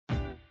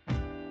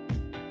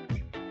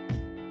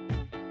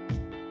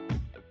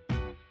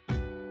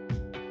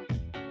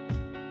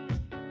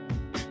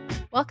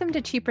Welcome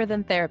to Cheaper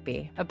Than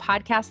Therapy, a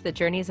podcast that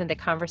journeys into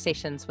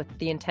conversations with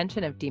the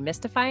intention of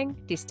demystifying,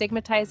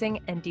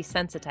 destigmatizing, and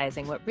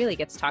desensitizing what really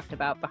gets talked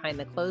about behind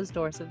the closed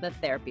doors of the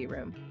therapy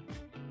room.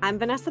 I'm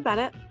Vanessa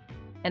Bennett.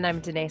 And I'm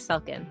Danae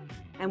Selkin.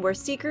 And we're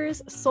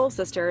seekers, soul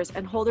sisters,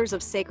 and holders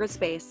of sacred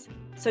space.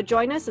 So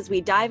join us as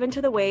we dive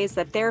into the ways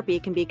that therapy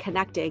can be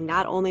connecting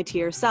not only to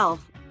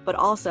yourself, but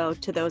also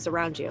to those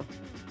around you.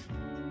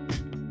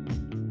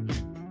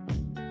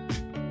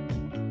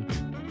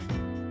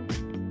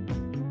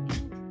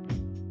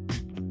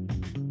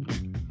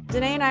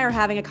 Danae and I are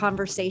having a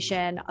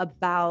conversation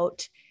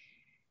about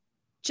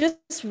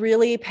just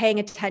really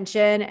paying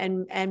attention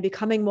and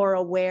becoming more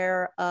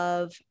aware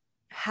of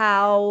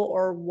how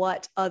or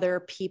what other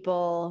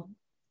people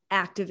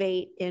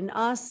activate in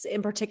us,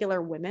 in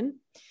particular women.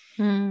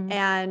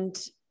 And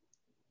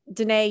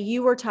Danae,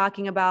 you were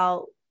talking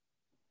about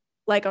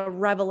like a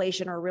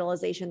revelation or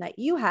realization that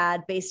you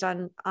had based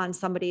on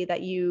somebody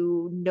that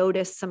you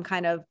noticed some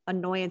kind of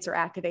annoyance or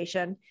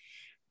activation.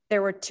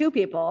 There were two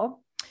people.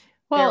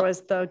 There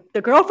was the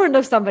girlfriend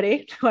of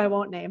somebody who I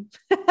won't name,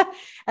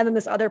 and then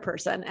this other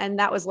person. And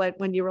that was like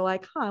when you were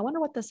like, I wonder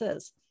what this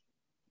is.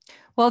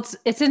 Well,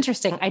 it's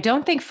interesting. I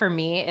don't think for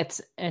me,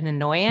 it's an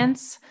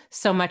annoyance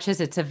so much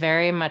as it's a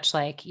very much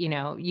like, you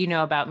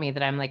know about me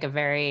that I'm like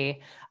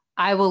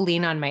I will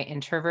lean on my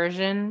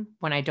introversion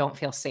when I don't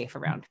feel safe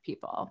around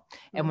people.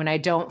 And when I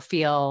don't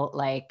feel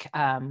like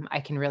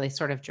I can really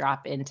sort of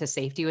drop into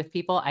safety with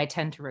people, I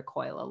tend to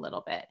recoil a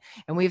little bit.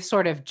 And we've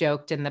sort of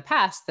joked in the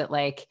past that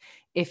like,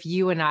 if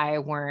you and I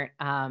weren't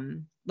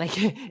like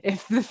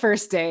if the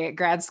first day at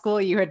grad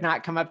school, you had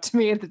not come up to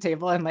me at the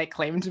table and like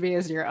claimed me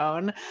as your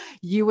own,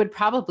 you would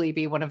probably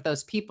be one of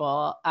those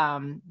people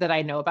that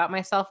I know about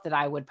myself that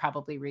I would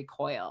probably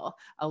recoil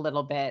a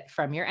little bit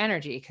from your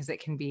energy, because it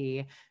can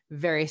be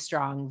very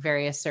strong,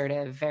 very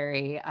assertive,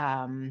 very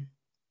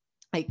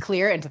like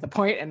clear and to the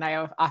point. And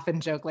I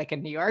often joke like a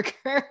New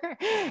Yorker.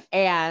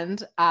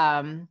 and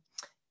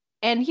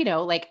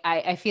like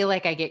I feel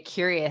like I get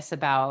curious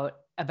about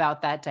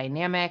that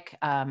dynamic,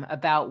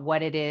 about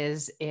what it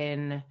is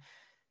in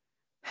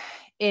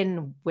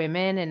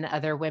women and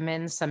other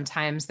women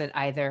sometimes that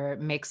either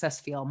makes us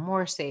feel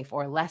more safe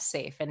or less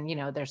safe. And,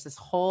 there's this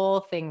whole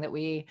thing that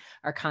we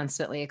are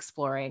constantly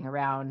exploring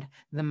around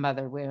the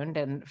mother wound.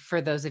 And for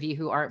those of you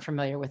who aren't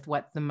familiar with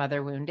what the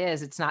mother wound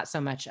is, it's not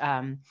so much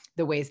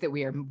the ways that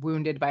we are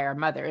wounded by our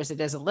mothers. It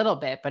is a little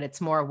bit, but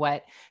it's more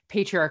what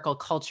patriarchal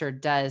culture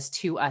does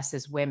to us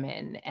as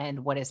women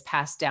and what is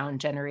passed down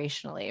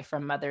generationally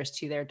from mothers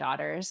to their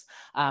daughters.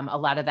 A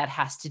lot of that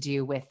has to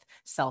do with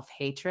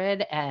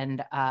self-hatred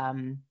and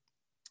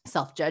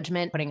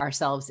self-judgment, putting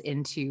ourselves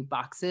into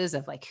boxes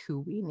of like who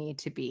we need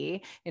to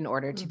be in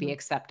order to be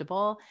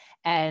acceptable.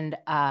 And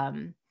I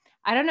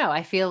don't know,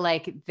 I feel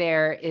like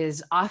there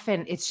is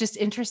often, it's just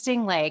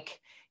interesting, like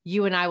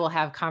you and I will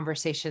have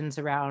conversations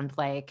around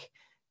like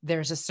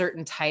there's a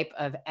certain type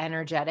of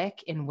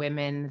energetic in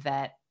women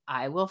that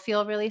I will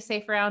feel really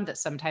safe around that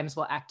sometimes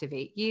will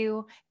activate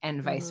you,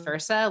 and vice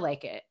versa,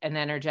 like an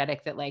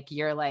energetic that like,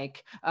 you're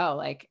like, oh,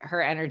 like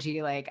her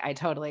energy, like I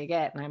totally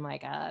get. And I'm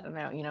like, I don't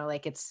know,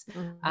 like it's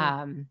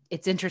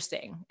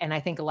interesting. And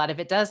I think a lot of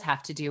it does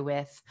have to do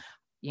with,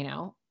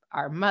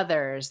 our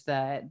mothers,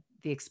 the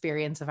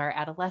experience of our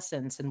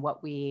adolescence and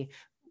what we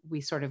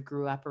sort of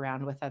grew up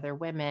around with other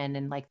women.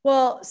 And like,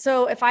 well,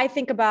 so if I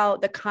think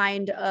about the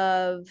kind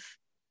of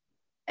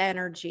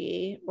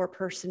energy or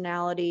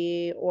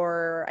personality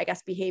or I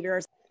guess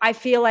behaviors, I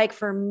feel like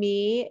for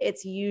me,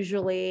 it's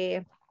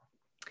usually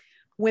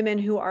women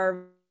who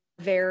are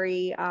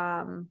very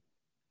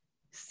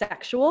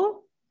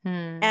sexual.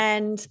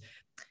 And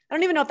I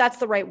don't even know if that's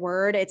the right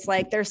word. It's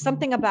like there's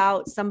something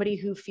about somebody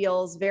who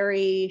feels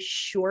very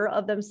sure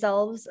of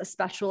themselves,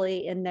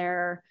 especially in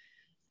their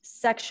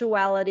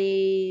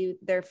sexuality,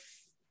 their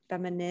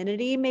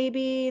femininity,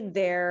 maybe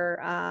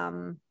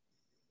their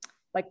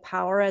like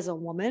power as a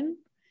woman.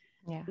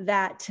 Yeah.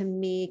 That to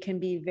me can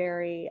be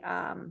very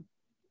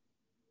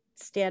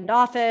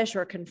standoffish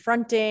or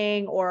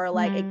confronting, or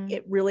like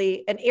it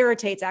really, and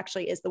irritates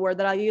actually is the word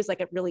that I'll use.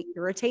 Like it really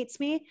irritates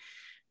me.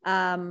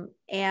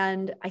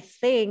 And I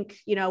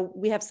think,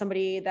 we have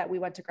somebody that we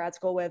went to grad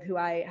school with who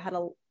I had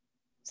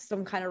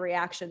some kind of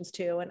reactions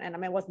to, and I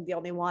mean, I wasn't the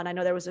only one. I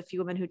know there was a few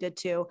women who did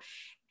too.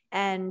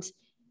 And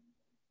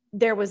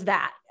there was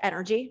that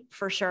energy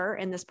for sure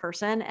in this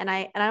person. And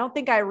I don't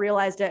think I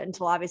realized it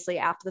until obviously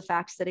after the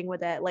fact, sitting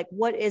with it, like,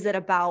 what is it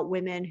about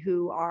women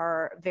who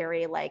are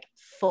very like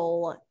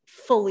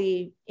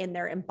fully in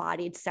their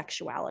embodied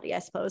sexuality, I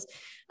suppose,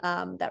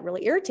 that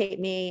really irritate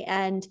me.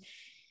 And,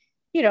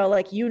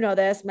 like,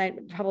 this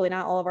probably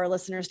not all of our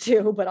listeners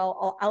do, but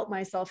I'll out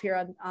myself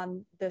here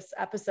on this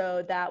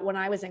episode that when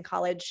I was in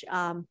college,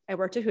 I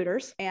worked at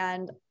Hooters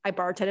and I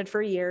bartended for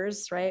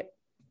years, right?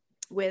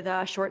 With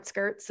short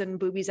skirts and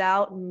boobies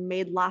out, and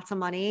made lots of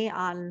money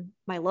on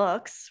my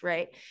looks.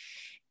 Right.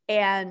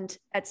 And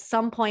at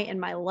some point in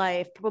my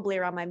life, probably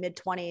around my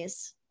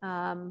mid-20s,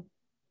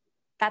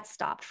 that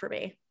stopped for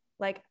me.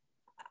 Like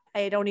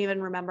I don't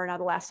even remember now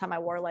the last time I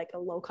wore like a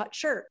low cut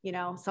shirt, you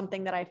know,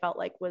 something that I felt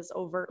like was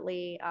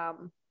overtly,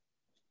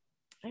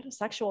 I know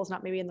sexual is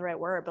not maybe in the right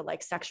word, but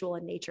like sexual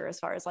in nature as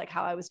far as like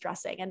how I was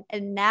dressing.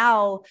 And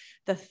now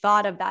the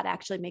thought of that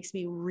actually makes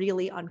me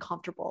really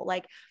uncomfortable.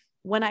 Like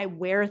when I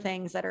wear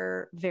things that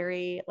are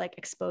very like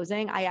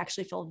exposing, I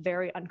actually feel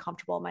very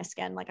uncomfortable in my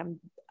skin. Like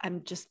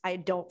I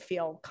don't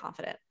feel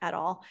confident at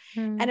all.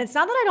 And it's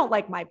not that I don't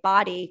like my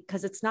body,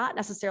 because it's not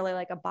necessarily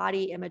like a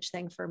body image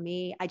thing for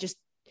me.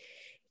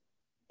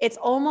 It's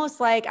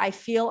almost like I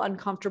feel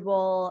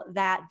uncomfortable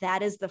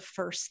that is the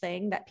first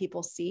thing that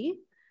people see,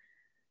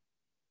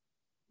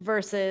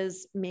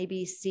 versus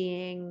maybe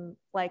seeing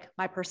like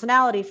my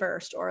personality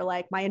first, or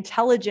like my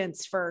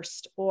intelligence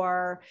first,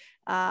 or,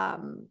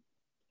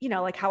 you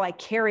know, like how I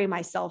carry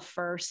myself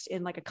first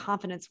in like a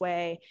confidence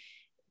way,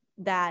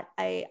 that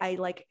I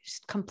like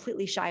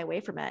completely shy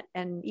away from it.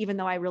 And even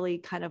though I really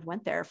kind of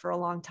went there for a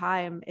long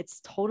time,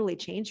 it's totally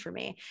changed for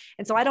me.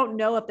 And so I don't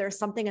know if there's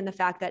something in the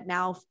fact that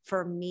now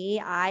for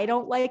me, I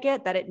don't like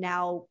it, that it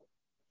now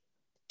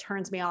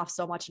turns me off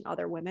so much in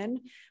other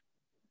women,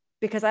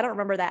 because I don't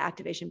remember that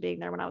activation being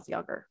there when I was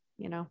younger,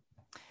 you know?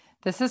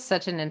 This is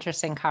such an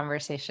interesting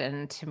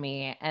conversation to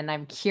me. And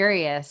I'm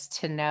curious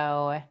to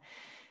know,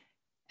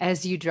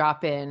 as you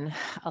drop in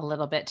a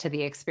little bit to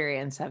the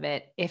experience of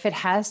it, if it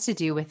has to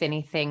do with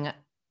anything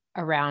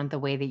around the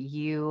way that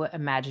you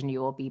imagine you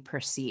will be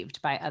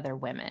perceived by other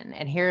women.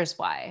 And here's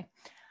why.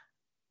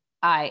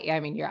 I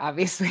mean, you're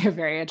obviously a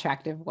very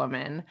attractive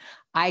woman.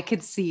 I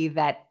could see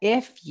that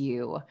if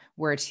you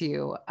were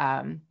to,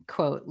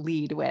 quote,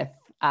 lead with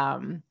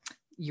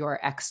your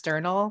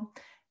external,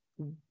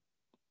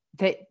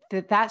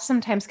 that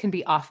sometimes can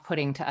be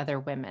off-putting to other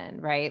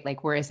women, right?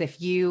 Like, whereas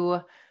if you,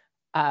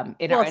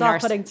 it's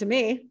off-putting to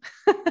me.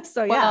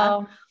 So yeah.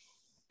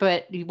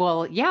 But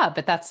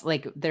that's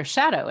like, there's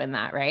shadow in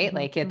that, right? Mm-hmm,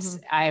 like it's,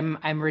 mm-hmm.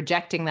 I'm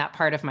rejecting that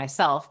part of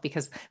myself,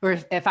 because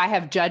if I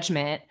have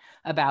judgment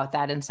about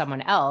that in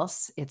someone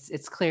else,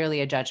 it's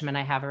clearly a judgment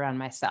I have around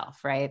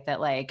myself, right?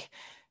 That like,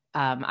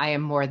 I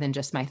am more than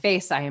just my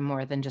face. I am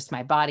more than just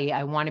my body.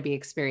 I want to be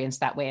experienced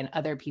that way, and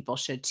other people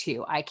should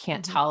too. I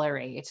can't mm-hmm.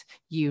 tolerate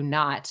you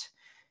not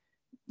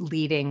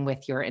leading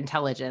with your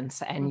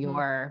intelligence and mm-hmm.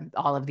 your,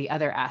 all of the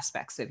other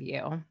aspects of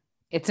you.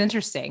 It's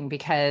interesting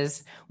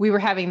because we were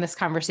having this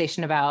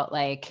conversation about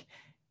like,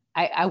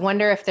 I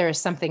wonder if there's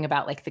something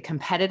about like the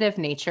competitive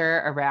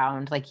nature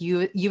around, like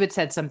you had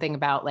said something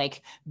about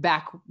like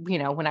back, you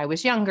know, when I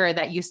was younger,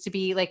 that used to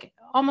be like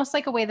almost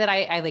like a way that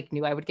I like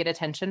knew I would get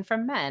attention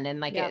from men, and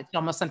like, it's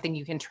almost something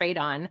you can trade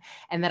on.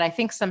 And that I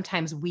think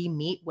sometimes we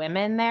meet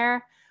women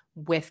there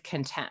with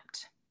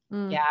contempt.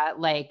 Yeah.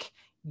 Like,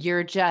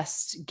 you're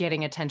just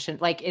getting attention.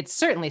 Like, it's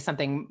certainly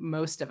something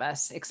most of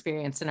us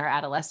experienced in our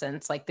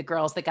adolescence. Like the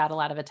girls that got a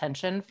lot of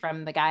attention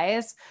from the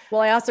guys.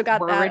 Well, I also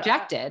got were that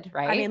rejected,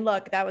 right? I mean,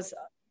 look, that was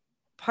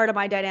part of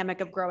my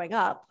dynamic of growing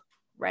up,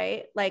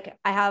 right? Like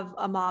I have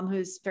a mom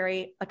who's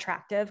very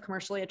attractive,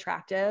 commercially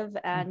attractive.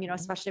 And, mm-hmm. you know,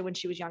 especially when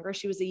she was younger,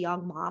 she was a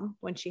young mom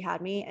when she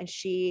had me, and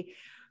she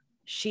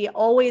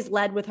always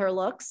led with her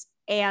looks,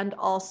 and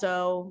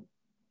also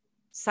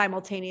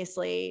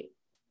simultaneously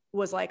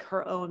was like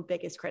her own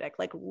biggest critic,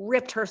 like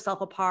ripped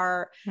herself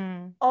apart,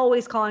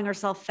 always calling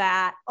herself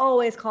fat,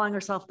 always calling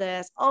herself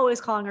this,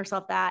 always calling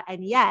herself that.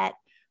 And yet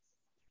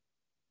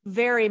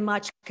very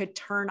much could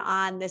turn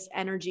on this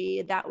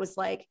energy that was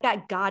like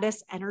that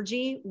goddess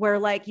energy, where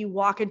like you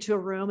walk into a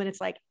room and it's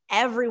like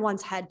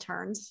everyone's head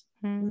turns,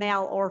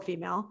 male or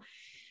female.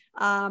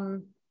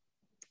 And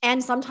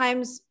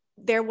sometimes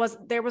there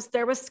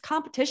was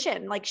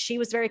competition. Like she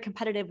was very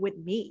competitive with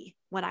me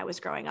when I was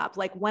growing up.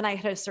 Like when I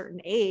hit a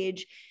certain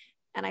age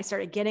and I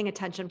started getting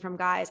attention from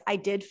guys, I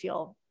did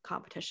feel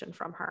competition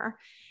from her.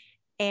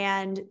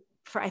 And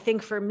I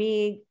think for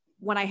me,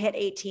 when I hit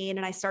 18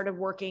 and I started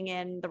working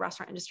in the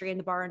restaurant industry and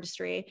the bar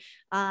industry,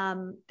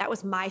 that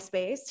was my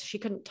space. She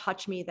couldn't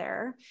touch me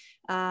there.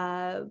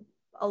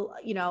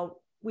 You know,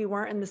 we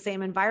weren't in the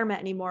same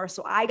environment anymore.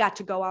 So I got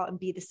to go out and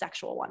be the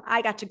sexual one.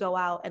 I got to go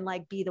out and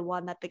like be the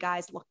one that the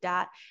guys looked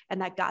at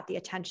and that got the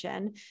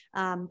attention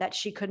that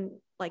she couldn't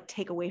like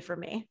take away from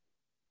me.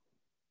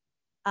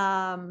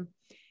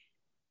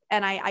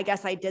 And I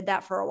guess I did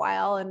that for a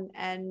while.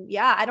 And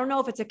yeah, I don't know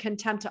if it's a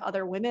contempt to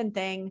other women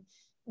thing.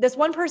 This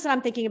one person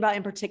I'm thinking about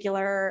in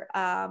particular,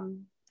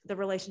 the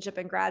relationship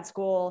in grad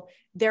school,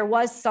 there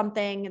was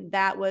something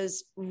that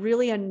was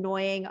really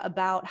annoying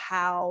about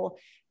how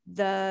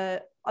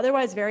the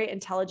otherwise very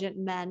intelligent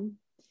men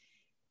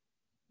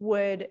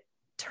would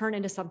turn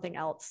into something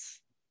else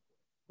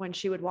when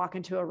she would walk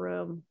into a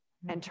room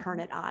and turn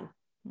it on.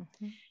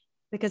 Mm-hmm.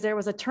 Because there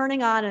was a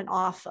turning on and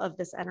off of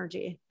this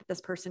energy that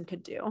this person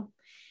could do.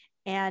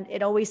 And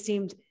it always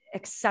seemed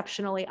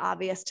exceptionally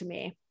obvious to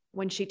me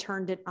when she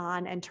turned it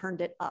on and turned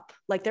it up.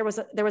 Like there was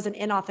an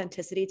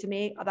inauthenticity to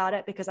me about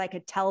it, because I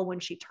could tell when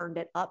she turned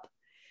it up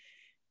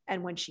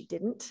and when she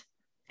didn't.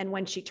 And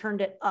when she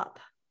turned it up,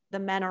 the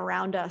men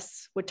around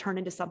us would turn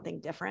into something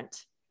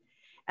different.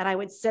 And I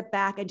would sit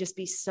back and just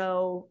be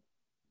so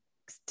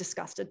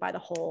disgusted by the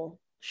whole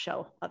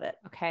show of it.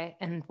 Okay.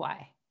 And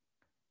why?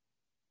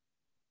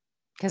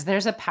 Because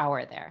there's a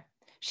power there.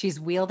 She's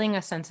wielding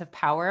a sense of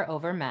power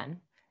over men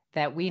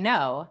that we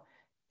know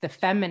the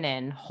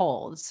feminine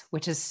holds,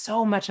 which is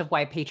so much of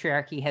why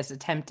patriarchy has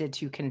attempted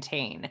to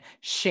contain,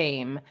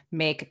 shame,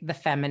 make the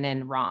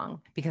feminine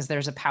wrong, because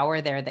there's a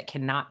power there that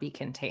cannot be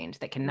contained,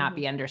 that cannot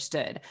be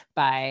understood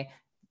by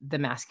the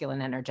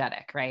masculine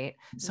energetic, right?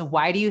 So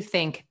why do you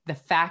think the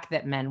fact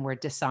that men were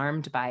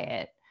disarmed by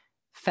it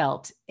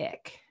felt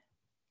ick?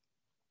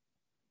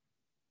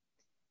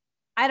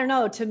 I don't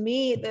know. To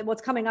me,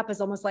 what's coming up is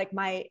almost like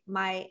my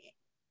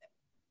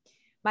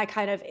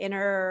kind of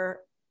inner,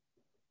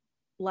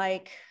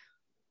 like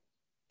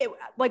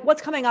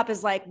what's coming up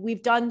is like,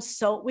 we've come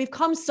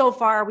so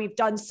far, we've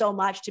done so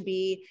much to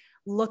be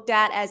looked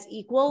at as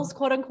equals,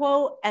 quote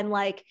unquote, and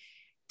like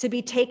to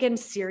be taken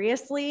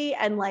seriously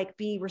and like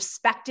be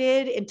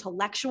respected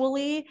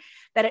intellectually,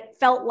 that it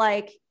felt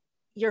like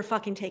you're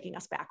fucking taking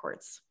us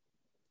backwards.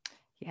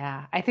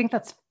 Yeah, I think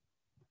that's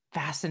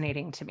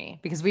fascinating to me,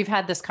 because we've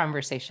had this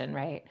conversation,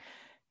 right?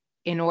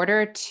 In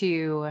order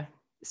to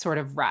sort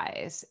of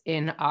rise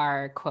in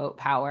our quote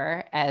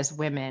power as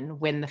women,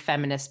 when the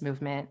feminist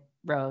movement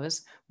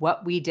rose,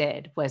 what we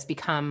did was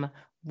become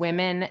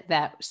women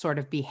that sort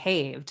of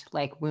behaved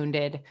like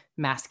wounded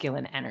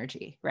masculine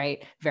energy,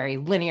 right? Very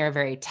linear,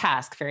 very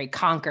task, very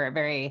conquer,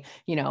 very,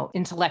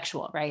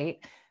 intellectual, right?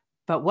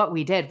 But what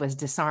we did was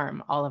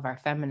disarm all of our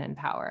feminine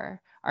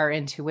power, our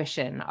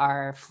intuition,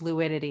 our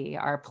fluidity,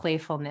 our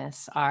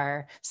playfulness,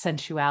 our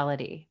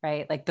sensuality,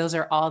 right? Like those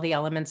are all the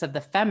elements of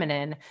the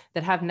feminine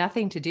that have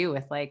nothing to do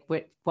with like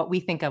what we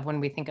think of when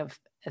we think of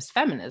as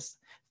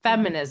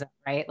feminism,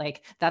 right?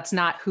 Like that's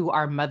not who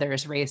our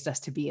mothers raised us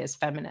to be as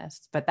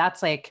feminists, but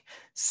that's like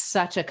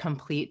such a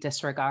complete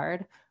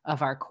disregard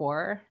of our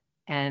core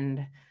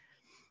and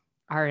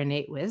our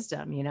innate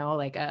wisdom,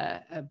 like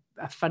a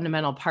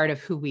fundamental part of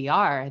who we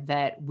are,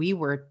 that we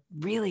were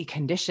really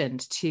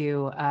conditioned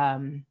to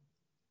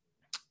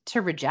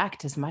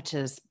reject as much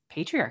as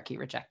patriarchy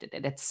rejected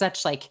it. It's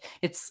such like,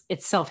 it's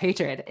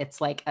self-hatred.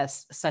 It's like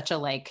such a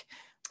like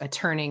a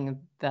turning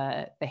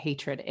the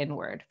hatred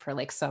inward for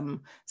like some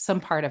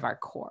part of our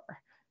core.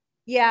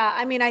 Yeah.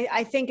 I mean,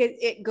 I think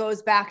it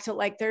goes back to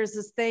like, there's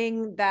this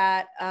thing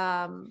that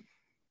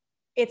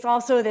it's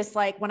also this,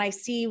 like when I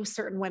see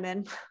certain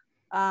women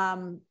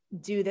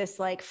do this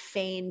like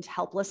feigned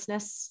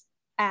helplessness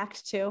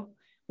act too,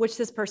 which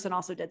this person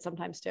also did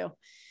sometimes too,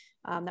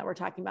 that we're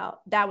talking about.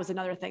 That was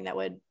another thing that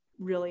would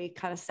really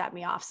kind of set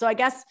me off. So I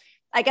guess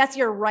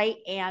you're right.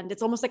 And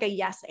it's almost like a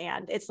yes.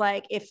 And it's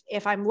like,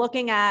 if I'm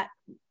looking at,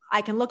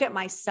 I can look at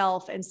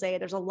myself and say,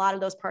 there's a lot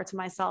of those parts of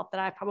myself that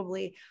I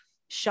probably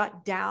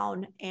shut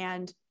down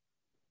and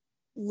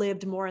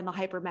lived more in the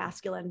hyper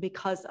masculine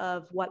because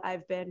of what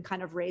I've been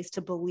kind of raised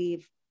to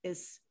believe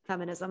is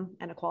feminism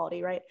and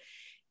equality. Right.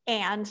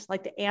 And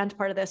like the and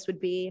part of this would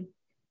be,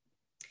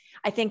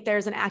 I think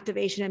there's an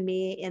activation in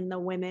me in the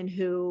women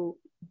who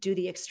do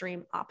the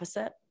extreme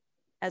opposite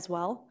as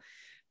well,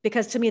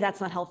 because to me,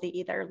 that's not healthy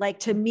either. Like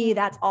to me,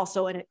 that's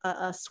also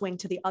a swing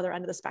to the other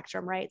end of the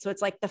spectrum. Right. So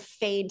it's like the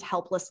feigned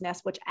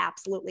helplessness, which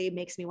absolutely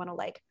makes me want to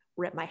like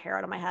rip my hair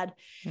out of my head.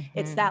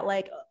 It's that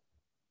like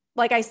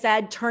I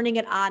said, turning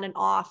it on and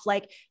off.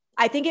 Like,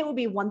 I think it would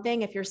be one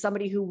thing if you're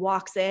somebody who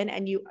walks in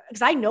and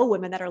because I know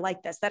women that are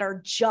like this, that are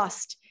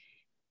just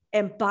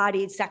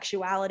embodied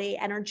sexuality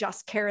and are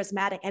just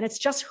charismatic, and it's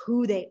just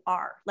who they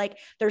are. Like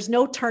there's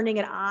no turning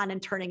it on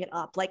and turning it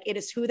up. Like it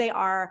is who they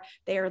are.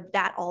 They are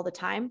that all the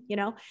time.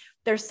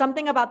 There's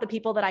something about the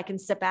people that I can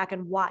sit back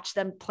and watch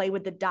them play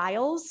with the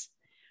dials.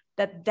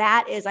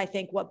 That is, I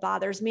think, what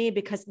bothers me,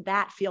 because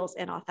that feels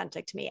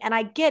inauthentic to me. And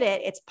I get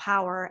it. It's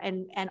power.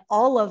 And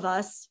all of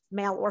us,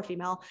 male or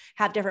female,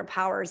 have different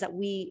powers that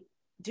we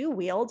do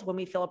wield when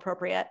we feel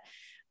appropriate.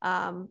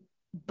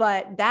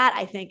 But that,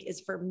 I think,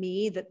 is for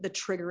me, the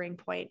triggering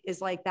point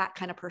is like that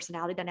kind of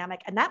personality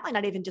dynamic. And that might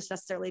not even just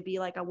necessarily be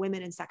like a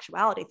women in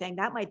sexuality thing.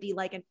 That might be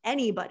like an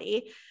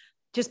anybody,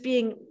 just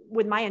being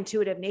with my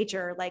intuitive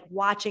nature, like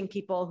watching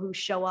people who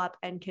show up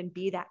and can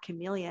be that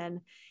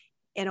chameleon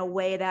in a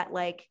way that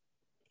like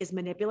is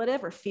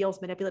manipulative or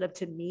feels manipulative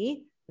to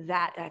me.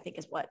 That I think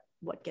is what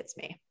gets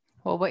me.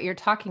 Well, what you're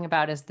talking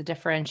about is the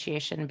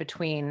differentiation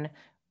between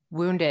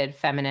wounded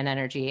feminine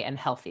energy and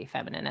healthy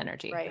feminine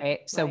energy, right?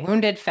 So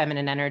wounded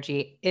feminine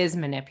energy is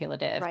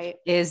manipulative,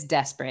 is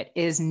desperate,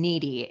 is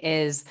needy,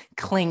 is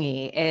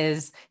clingy,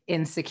 is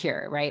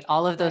insecure, right?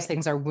 All of those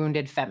things are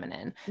wounded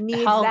feminine.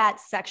 Needs that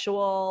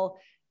sexual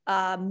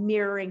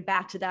mirroring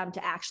back to them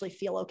to actually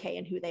feel okay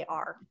in who they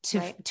are.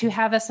 To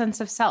have a sense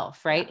of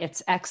self, right? Yeah.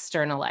 It's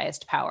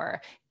externalized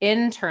power.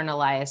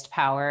 Internalized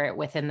power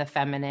within the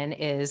feminine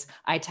is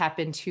I tap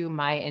into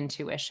my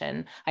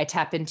intuition. I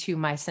tap into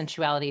my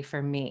sensuality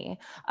for me.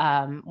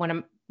 One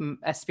of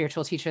a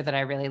spiritual teacher that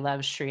I really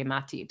love, Shri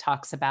Mati,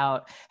 talks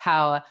about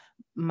how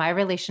my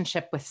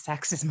relationship with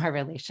sex is my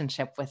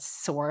relationship with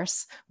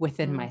source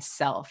within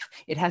myself.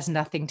 It has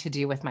nothing to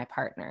do with my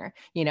partner.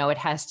 It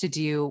has to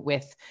do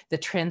with the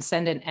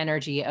transcendent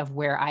energy of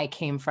where I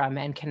came from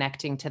and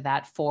connecting to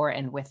that for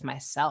and with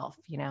myself,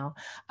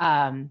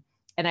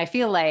 and I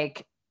feel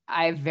like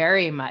I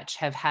very much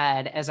have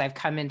had, as I've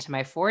come into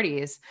my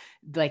 40s,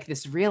 like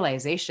this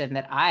realization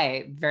that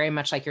I very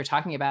much, like you're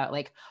talking about,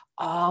 like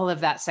all of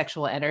that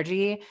sexual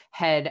energy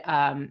had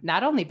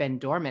not only been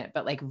dormant,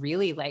 but like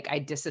really like I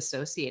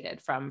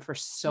disassociated from for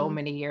so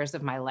many years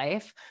of my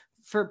life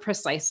for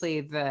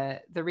precisely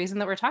the reason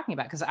that we're talking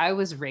about. Because I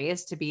was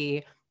raised to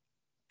be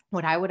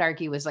what I would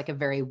argue was like a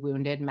very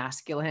wounded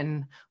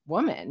masculine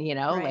woman,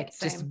 Right, like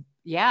same. just,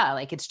 yeah,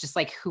 like it's just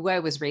like who I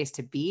was raised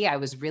to be. I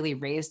was really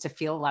raised to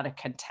feel a lot of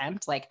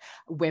contempt, like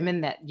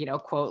women that,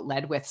 quote,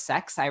 led with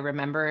sex. I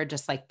remember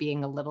just like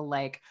being a little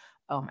like,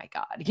 oh my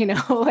God,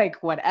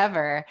 like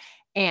whatever.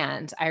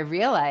 And I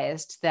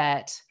realized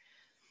that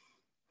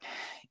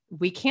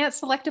we can't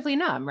selectively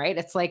numb, right?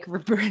 It's like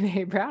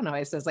Brene Brown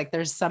always says, like,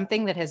 there's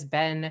something that has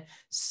been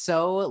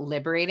so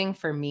liberating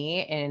for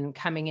me in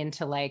coming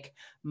into like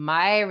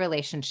my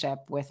relationship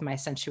with my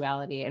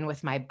sensuality and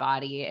with my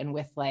body and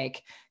with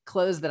like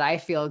clothes that I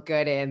feel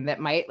good in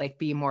that might like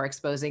be more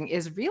exposing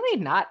is really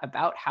not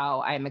about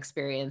how I'm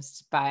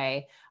experienced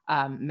by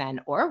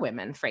men or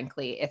women,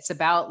 frankly. It's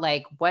about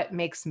like what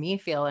makes me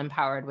feel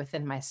empowered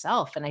within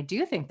myself. And I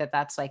do think that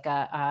that's like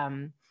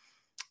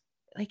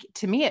like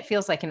to me, it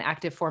feels like an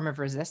active form of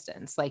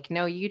resistance. Like,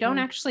 no, you don't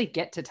actually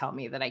get to tell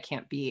me that I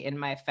can't be in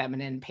my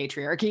feminine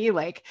patriarchy.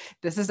 Like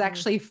this is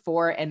actually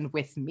for and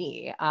with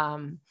me.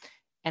 And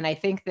I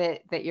think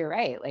that you're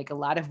right. Like a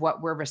lot of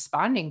what we're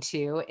responding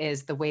to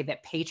is the way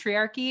that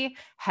patriarchy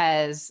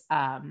has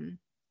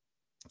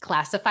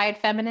classified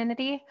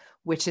femininity,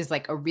 which is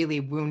like a really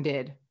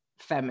wounded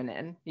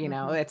feminine.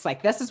 It's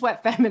like, this is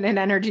what feminine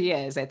energy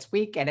is. It's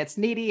weak and it's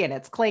needy and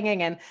it's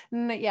clinging and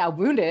yeah,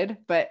 wounded,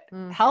 but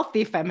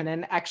healthy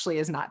feminine actually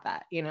is not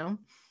that,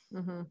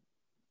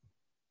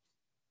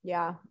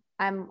 Yeah.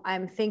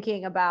 I'm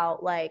thinking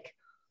about like,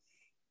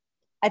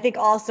 I think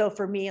also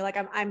for me, like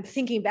I'm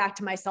thinking back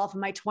to myself in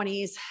my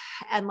 20s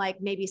and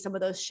like maybe some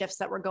of those shifts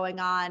that were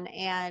going on.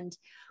 And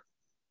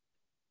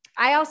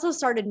I also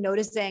started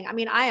noticing, I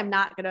mean, I am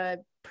not going to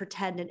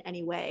pretend in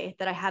any way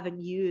that I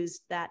haven't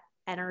used that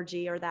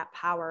energy or that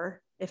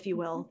power, if you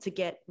will, to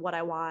get what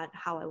I want,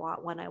 how I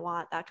want, when I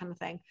want, that kind of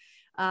thing.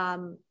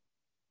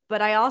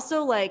 But I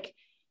also like,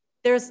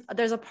 there's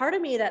a part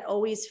of me that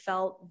always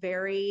felt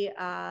very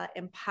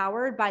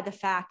empowered by the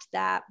fact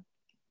that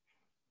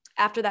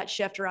after that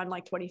shift around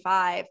like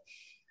 25,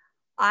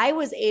 I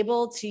was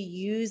able to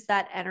use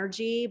that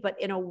energy,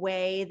 but in a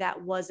way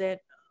that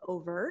wasn't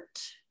overt.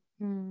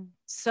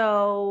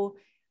 So,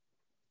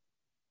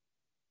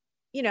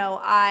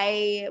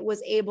 I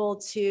was able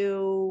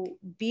to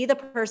be the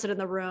person in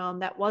the room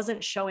that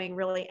wasn't showing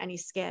really any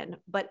skin,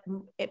 but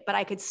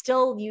I could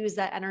still use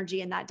that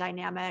energy and that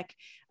dynamic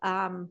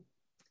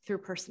through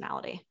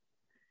personality.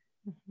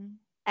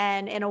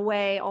 And in a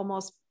way,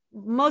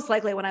 most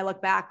likely when I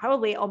look back,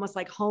 probably almost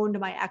like honed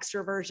my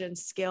extroversion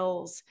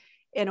skills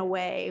in a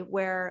way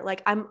where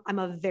like I'm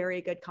a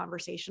very good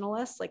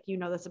conversationalist. Like,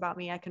 this about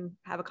me. I can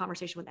have a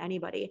conversation with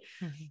anybody.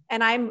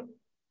 And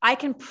I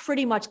can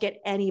pretty much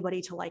get anybody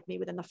to like me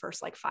within the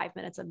first like 5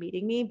 minutes of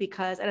meeting me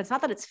and it's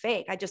not that it's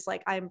fake. I just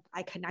like, I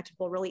connect with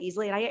people really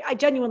easily. And I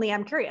genuinely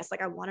am curious.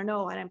 Like I want to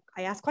know, and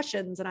I ask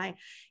questions and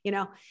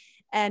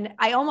and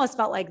I almost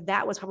felt like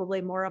that was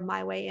probably more of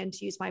my way in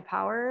to use my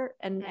power.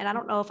 And I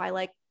don't know if I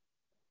like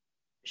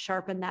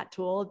sharpened that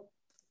tool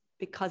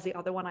because the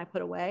other one I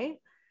put away.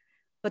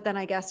 But then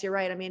I guess you're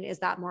right. I mean, is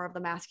that more of the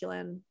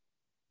masculine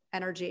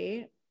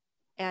energy?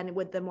 And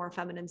would the more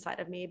feminine side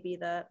of me be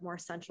the more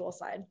sensual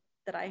side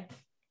that I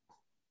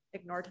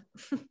ignored?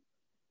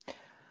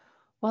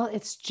 Well,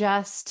 it's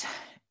just,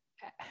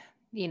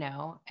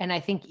 and I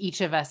think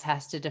each of us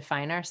has to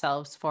define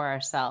ourselves for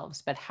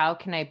ourselves, but how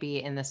can I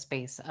be in the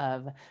space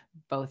of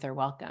both are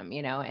welcome,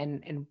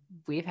 and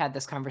we've had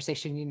this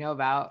conversation,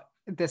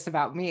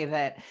 about me,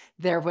 that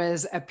there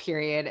was a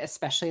period,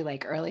 especially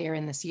like earlier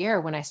in this year,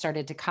 when I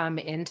started to come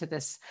into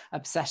this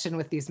obsession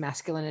with these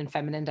masculine and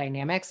feminine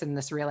dynamics and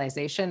this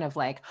realization of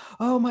like,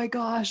 oh my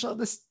gosh, all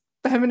this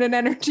feminine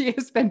energy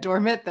has been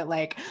dormant, that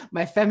like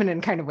my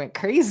feminine kind of went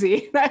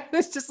crazy. I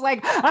was just like,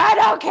 I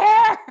don't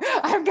care.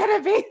 I'm going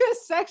to be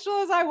as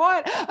sexual as I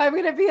want. I'm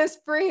going to be as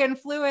free and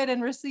fluid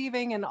and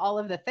receiving and all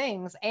of the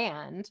things.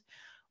 And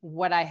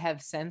what I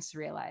have since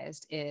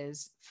realized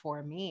is,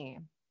 for me,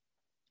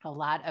 a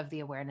lot of the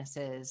awareness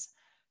is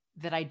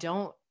that I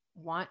don't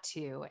want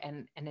to,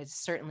 and it's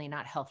certainly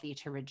not healthy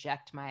to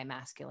reject my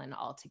masculine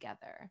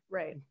altogether.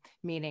 Right.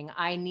 Meaning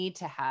I need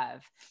to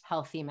have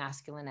healthy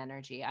masculine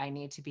energy. I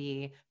need to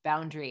be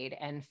boundaried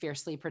and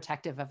fiercely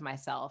protective of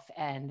myself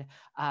and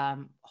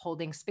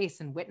holding space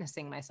and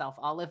witnessing myself.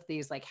 All of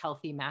these like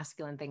healthy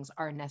masculine things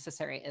are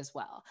necessary as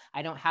well.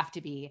 I don't have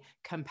to be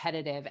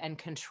competitive and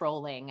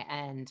controlling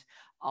and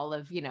all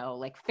of,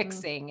 like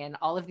fixing and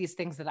all of these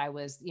things that I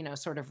was,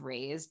 sort of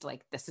raised,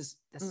 like, this is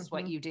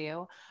what you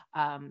do.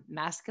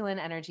 Masculine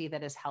energy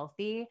that is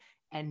healthy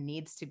and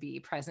needs to be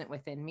present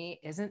within me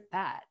isn't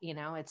that,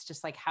 it's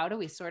just like, how do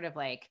we sort of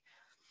like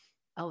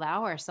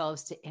allow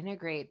ourselves to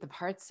integrate the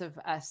parts of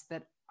us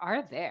that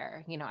are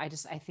there? I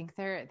think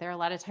they're a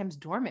lot of times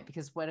dormant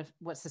because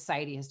what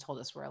society has told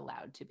us we're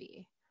allowed to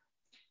be.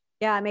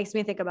 Yeah. It makes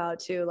me think about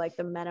too, like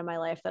the men in my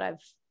life that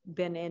I've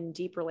been in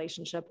deep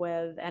relationship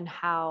with, and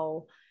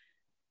how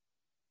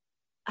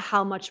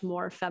much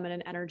more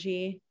feminine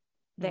energy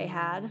they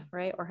had,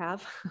 right. Or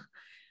have,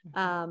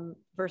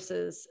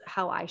 versus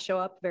how I show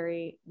up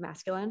very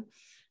masculine.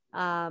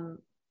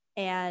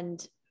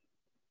 And,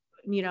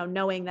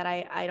 knowing that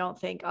I don't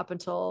think up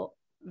until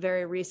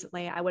very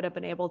recently, I would have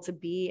been able to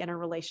be in a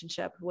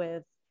relationship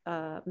with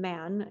a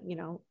man,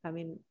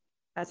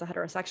 as a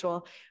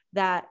heterosexual,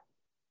 that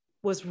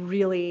was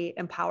really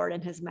empowered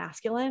in his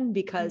masculine,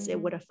 because it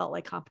would have felt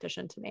like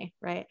competition to me.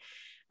 Right.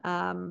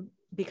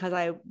 Because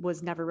I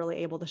was never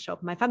really able to show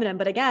up in my feminine.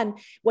 But again,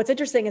 what's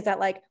interesting is that,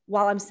 like,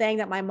 while I'm saying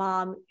that my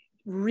mom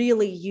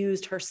really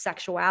used her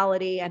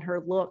sexuality and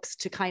her looks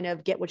to kind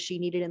of get what she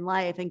needed in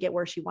life and get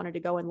where she wanted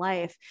to go in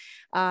life,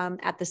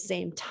 at the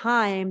same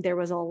time, there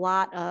was a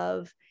lot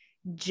of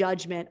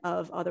judgment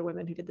of other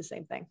women who did the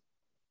same thing.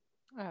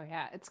 Oh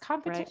yeah. It's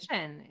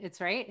competition. Right? It's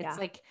right. It's yeah.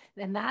 like,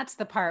 and that's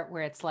the part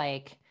where it's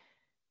like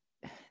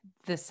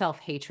the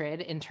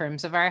self-hatred in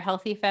terms of our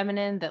healthy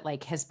feminine that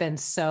like has been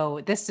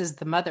this is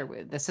the mother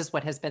wound. This is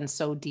what has been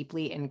so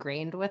deeply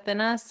ingrained within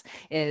us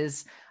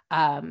is,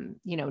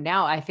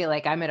 now I feel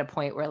like I'm at a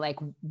point where, like,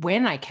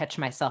 when I catch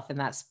myself in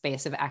that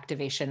space of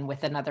activation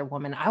with another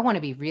woman, I want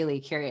to be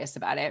really curious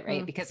about it.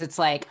 Right. Because it's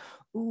like,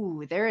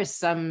 ooh, there is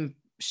some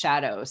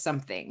shadow,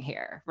 something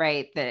here,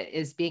 right, that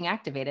is being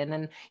activated.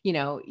 And,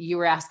 you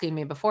were asking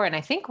me before, and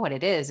I think what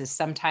it is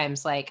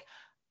sometimes like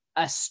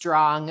a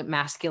strong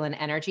masculine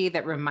energy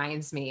that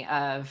reminds me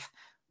of,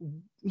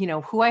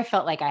 who I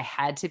felt like I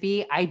had to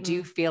be. I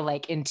do feel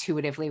like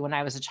intuitively when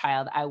I was a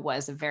child, I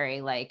was a very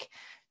like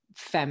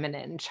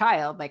feminine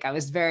child. Like I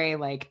was very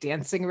like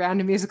dancing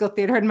around a musical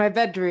theater in my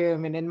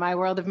bedroom and in my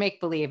world of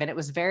make-believe. And it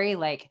was very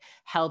like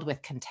held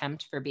with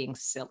contempt for being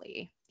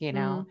silly,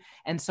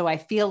 And so I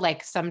feel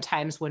like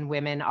sometimes when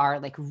women are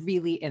like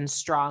really in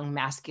strong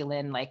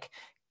masculine, like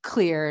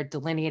clear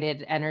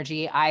delineated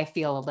energy, I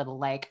feel a little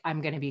like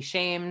I'm going to be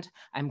shamed.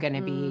 I'm going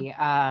to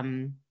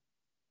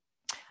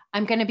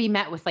be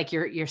met with like,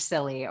 you're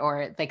silly,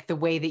 or like the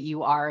way that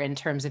you are in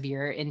terms of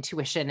your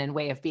intuition and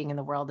way of being in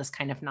the world is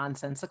kind of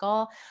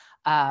nonsensical.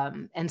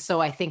 And so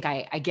I think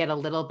I get a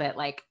little bit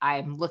like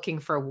I'm looking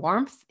for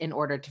warmth in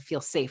order to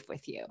feel safe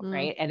with you.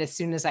 Right. And as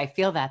soon as I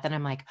feel that, then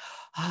I'm like,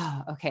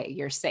 oh, okay,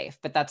 you're safe.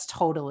 But that's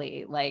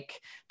totally like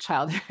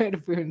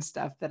childhood wound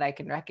stuff that I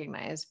can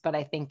recognize. But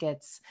I think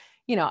it's,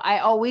 I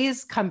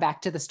always come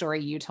back to the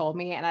story you told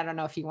me. And I don't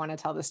know if you want to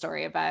tell the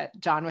story about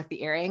John with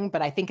the earring,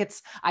 but I think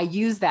I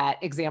use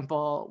that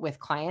example with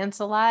clients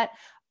a lot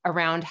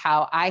around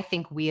how I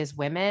think we as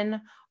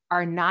women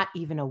are not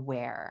even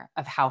aware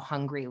of how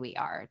hungry we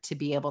are to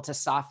be able to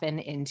soften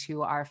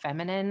into our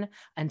feminine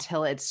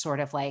until it's sort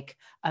of like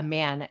a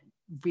man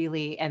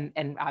really, and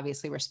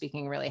obviously we're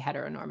speaking really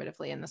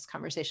heteronormatively in this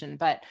conversation,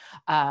 but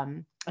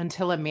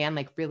until a man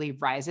like really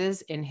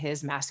rises in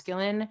his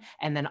masculine,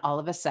 and then all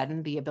of a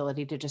sudden the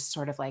ability to just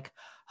sort of like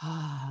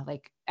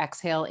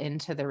exhale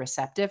into the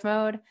receptive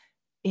mode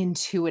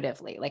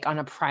intuitively, like on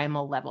a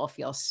primal level,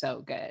 feels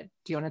so good.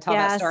 Do you want to tell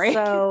that story?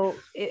 So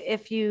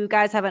if you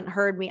guys haven't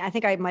heard me, I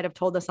think I might've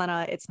told this on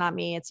a It's Not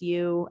Me, It's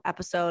You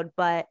episode,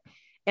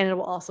 and it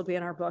will also be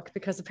in our book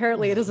because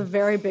apparently it is a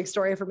very big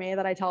story for me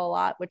that I tell a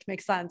lot, which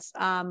makes sense.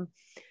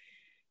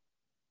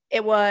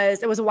 It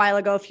was a while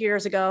ago, a few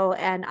years ago,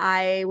 and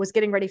I was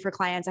getting ready for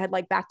clients. I had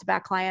like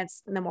back-to-back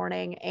clients in the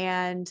morning,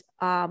 and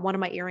one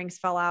of my earrings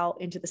fell out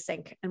into the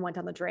sink and went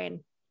down the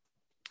drain.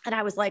 And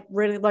I was like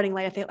really running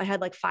late. I think I had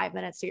like 5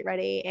 minutes to get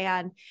ready.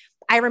 And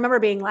I remember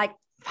being like,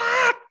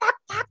 fuck,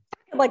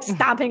 like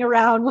stomping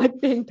around, like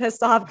being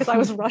pissed off because I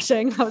was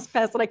rushing. I was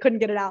pissed and I couldn't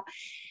get it out.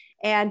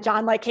 And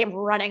John like came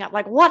running up,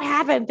 like, what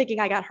happened? Thinking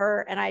I got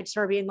hurt. And I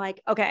started being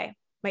like, okay,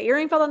 my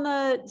earring fell in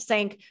the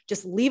sink.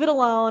 Just leave it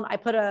alone.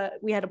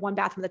 We had one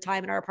bathroom at the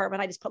time in our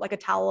apartment. I just put like a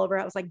towel over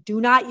it. I was like,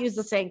 do not use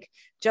the sink.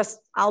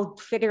 I'll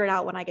figure it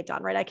out when I get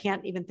done. Right. I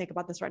can't even think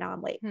about this right now.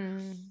 I'm late.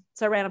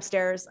 So I ran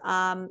upstairs.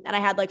 And I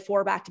had like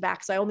 4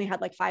 back-to-back. So I only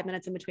had like 5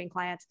 minutes in between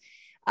clients.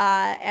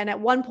 And at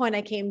one point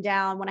I came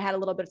down when I had a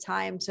little bit of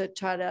time to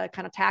try to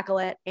kind of tackle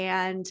it.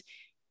 And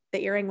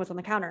the earring was on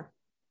the counter.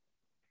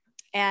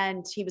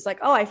 And he was like,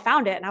 oh, I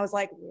found it. And I was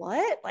like,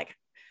 what? Like,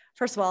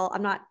 first of all,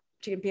 I'm not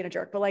being a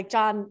jerk, but like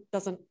John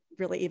doesn't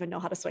really even know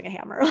how to swing a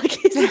hammer. Like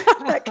he's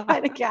not that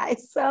kind of guy.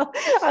 So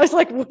I was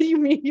like, what do you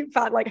mean you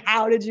found, like,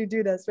 how did you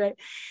do this? Right.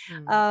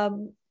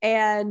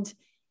 And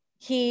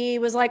he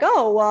was like,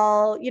 oh,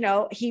 well,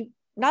 he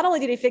not only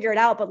did he figure it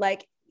out, but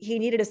like he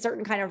needed a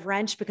certain kind of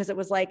wrench because it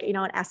was like, you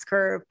know, an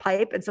S-curve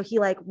pipe. And so he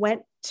like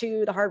went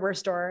to the hardware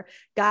store,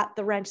 got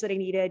the wrench that he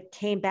needed,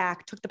 came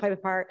back, took the pipe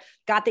apart,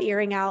 got the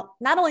earring out.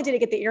 Not only did he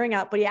get the earring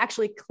out, but he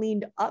actually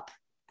cleaned up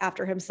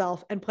after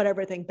himself and put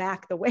everything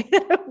back the way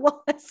that it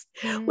was,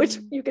 which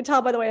you can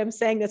tell by the way I'm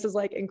saying this is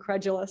like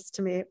incredulous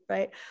to me,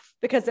 right?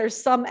 Because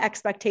there's some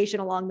expectation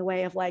along the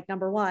way of like,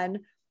 number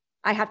one,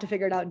 I have to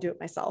figure it out and do it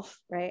myself,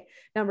 right?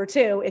 Number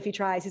two, if he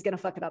tries, he's going to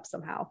fuck it up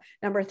somehow.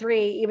 Number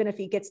three, even if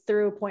he gets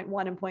through point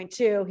one and point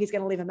two, he's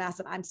going to leave a mess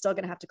and I'm still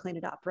going to have to clean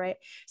it up, right?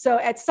 So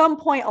at some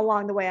point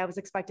along the way, I was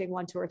expecting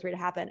 1, 2, or 3 to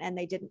happen and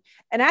they didn't.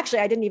 And actually,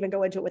 I didn't even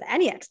go into it with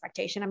any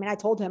expectation. I mean, I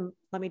told him,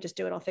 let me just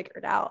do it. I'll figure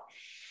it out.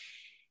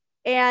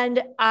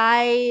 And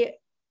I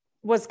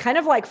was kind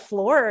of like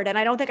floored. And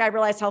I don't think I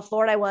realized how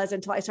floored I was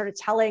until I started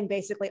telling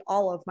basically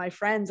all of my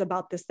friends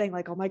about this thing.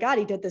 Like, oh my God,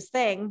 he did this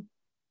thing.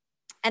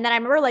 And then I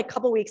remember like a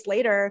couple weeks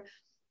later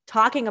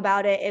talking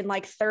about it in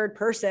like third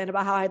person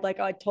about how I'd like,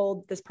 oh, I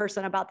told this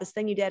person about this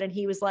thing you did. And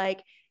he was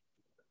like,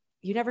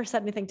 you never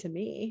said anything to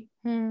me.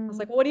 I was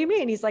like, well, what do you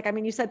mean? He's like, I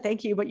mean, you said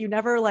thank you, but you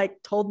never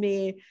like told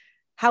me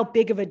how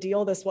big of a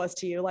deal this was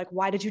to you. Like,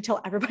 why did you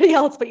tell everybody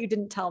else, but you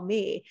didn't tell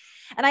me?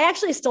 And I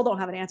actually still don't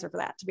have an answer for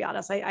that, to be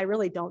honest. I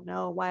really don't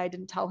know why I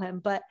didn't tell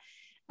him, but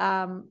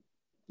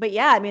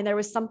yeah, I mean, there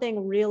was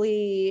something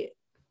really,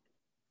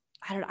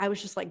 I don't know. I was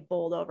just like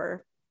bowled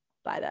over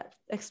by that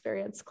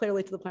experience,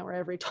 clearly to the point where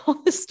I've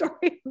retold this story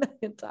a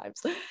million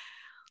times.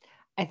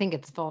 I think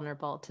it's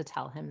vulnerable to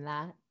tell him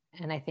that.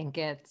 And I think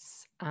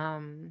it's,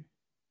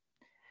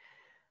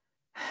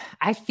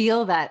 I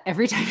feel that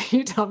every time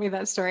you tell me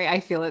that story, I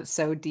feel it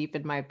so deep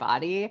in my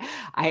body,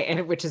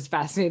 which is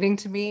fascinating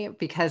to me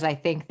because I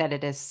think that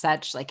it is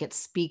such like, it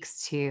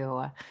speaks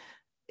to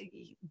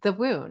the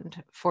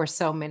wound for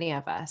so many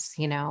of us,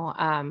 you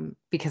know,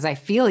 because I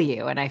feel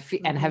you and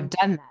and have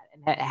done that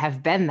and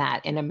have been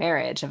that in a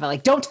marriage of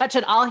like, don't touch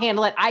it. I'll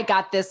handle it. I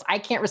got this. I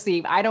can't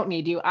receive. I don't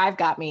need you. I've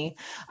got me.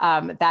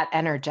 That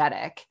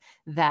energetic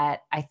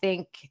that I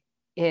think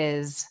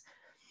is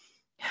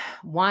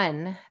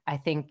one, I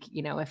think,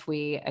 you know, if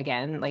we,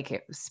 again,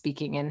 like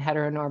speaking in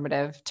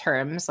heteronormative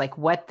terms, like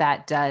what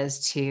that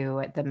does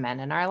to the men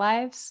in our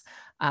lives,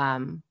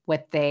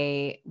 what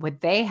they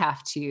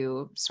have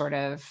to sort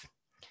of,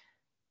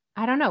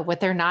 I don't know, what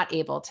they're not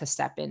able to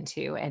step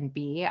into and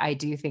be. I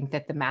do think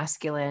that the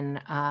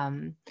masculine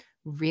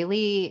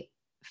really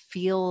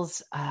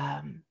feels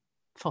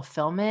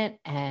fulfillment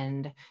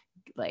and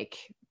like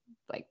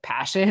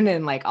passion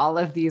and like all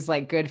of these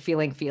like good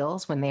feeling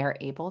feels when they are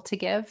able to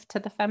give to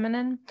the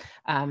feminine.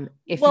 But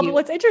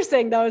what's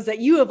interesting though, is that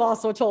you have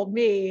also told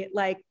me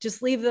like,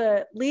 just leave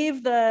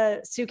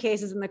the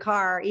suitcases in the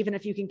car, even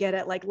if you can get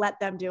it, like let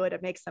them do it.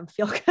 It makes them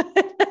feel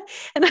good.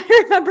 And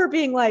I remember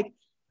being like,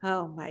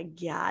 oh my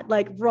God,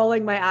 like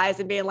rolling my eyes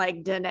and being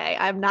like, Danae,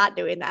 I'm not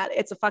doing that.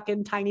 It's a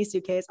fucking tiny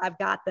suitcase. I've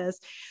got this.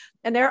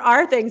 And there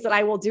are things that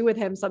I will do with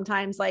him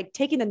sometimes, like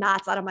taking the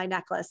knots out of my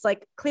necklace.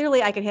 Like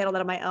clearly I can handle that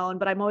on my own,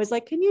 but I'm always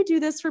like, can you do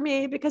this for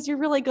me? Because you're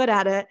really good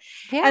at it.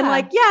 Yeah. And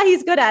like, yeah,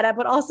 he's good at it,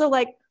 but also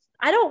like,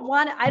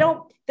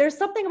 there's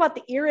something about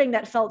the earring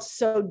that felt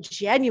so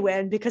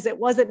genuine because it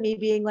wasn't me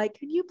being like,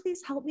 can you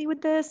please help me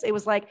with this? It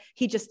was like,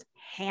 he just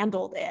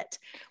handled it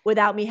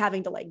without me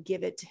having to like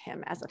give it to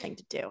him as a thing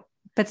to do.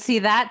 But see,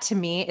 that to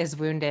me is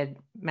wounded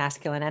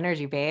masculine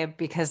energy, babe,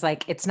 because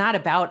like, it's not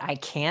about, I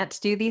can't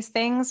do these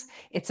things.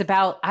 It's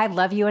about, I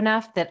love you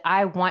enough that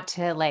I want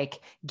to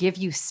like give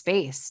you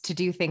space to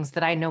do things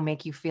that I know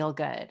make you feel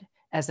good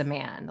as a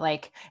man.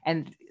 Like,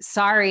 and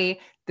sorry,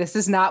 this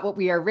is not what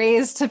we are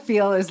raised to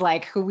feel is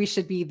like who we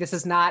should be. This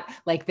is not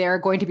like, there are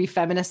going to be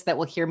feminists that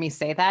will hear me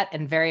say that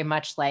and very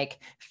much like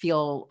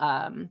feel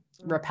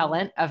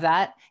repellent of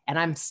that. And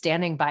I'm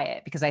standing by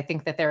it because I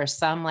think that there are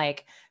some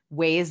like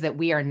ways that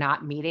we are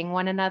not meeting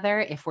one another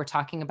if we're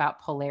talking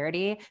about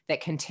polarity that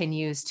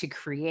continues to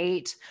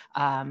create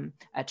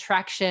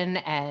attraction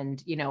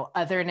and, you know,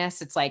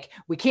 otherness. It's like,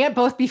 we can't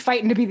both be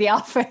fighting to be the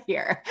alpha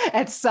here.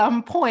 At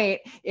some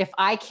point, if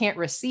I can't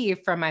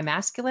receive from my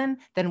masculine,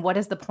 then what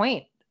is the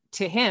point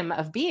to him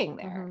of being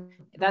there?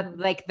 That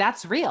like,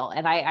 that's real.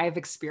 And I've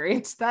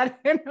experienced that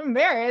in a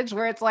marriage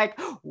where it's like,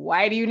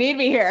 why do you need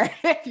me here?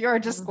 If you're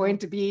just going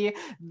to be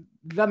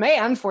the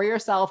man for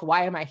yourself,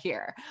 why am I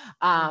here?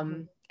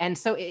 And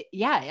so,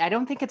 I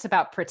don't think it's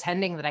about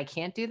pretending that I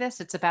can't do this.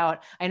 It's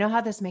about, I know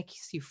how this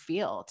makes you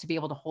feel to be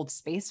able to hold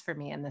space for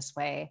me in this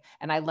way.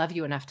 And I love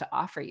you enough to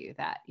offer you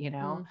that, you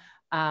know?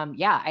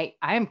 I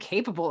am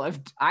capable of,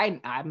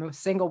 I'm a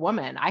single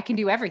woman. I can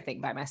do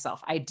everything by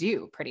myself. I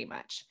do pretty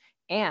much.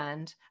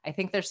 And I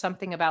think there's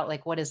something about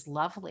like what is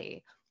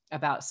lovely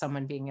about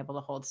someone being able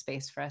to hold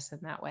space for us in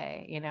that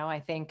way. You know, I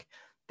think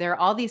there are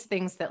all these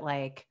things that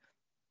like,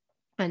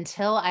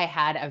 until I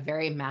had a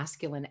very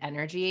masculine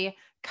energy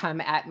come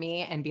at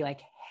me and be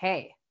like,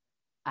 hey,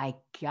 I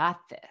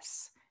got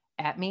this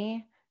at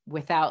me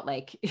without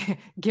like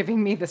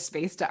giving me the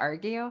space to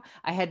argue,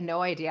 I had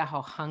no idea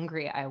how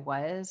hungry I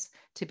was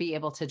to be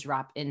able to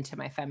drop into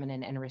my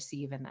feminine and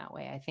receive in that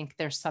way. I think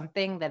there's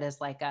something that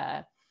is like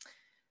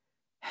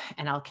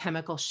an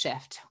alchemical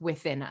shift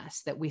within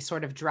us that we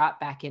sort of drop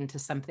back into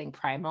something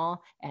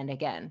primal. And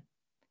again,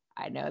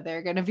 I know there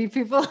are going to be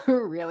people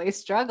who really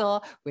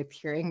struggle with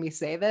hearing me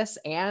say this,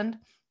 and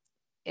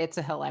it's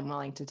a hill I'm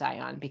willing to die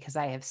on, because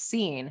I have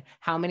seen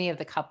how many of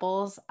the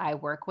couples I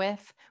work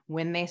with,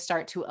 when they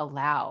start to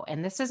allow,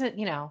 and this isn't,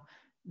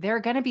 there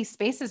are going to be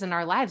spaces in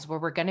our lives where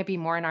we're going to be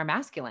more in our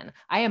masculine.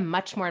 I am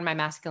much more in my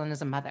masculine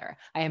as a mother.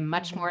 I am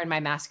much more in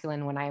my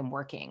masculine when I am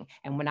working.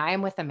 And when I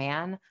am with a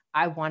man,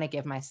 I want to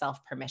give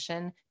myself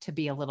permission to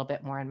be a little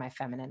bit more in my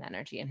feminine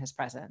energy in his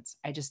presence.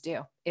 I just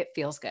do. It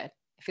feels good.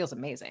 It feels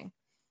amazing.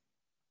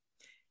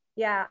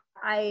 Yeah.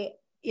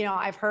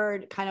 I've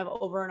heard kind of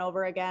over and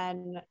over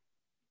again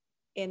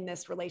in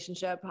this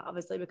relationship,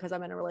 obviously, because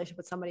I'm in a relationship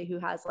with somebody who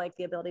has like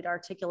the ability to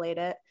articulate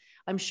it.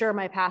 I'm sure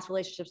my past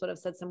relationships would have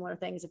said similar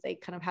things if they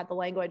kind of had the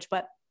language,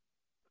 but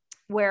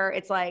where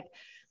it's like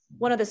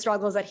one of the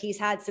struggles that he's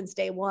had since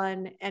day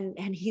one, and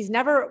he's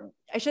never,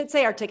 I should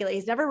say articulate,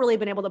 he's never really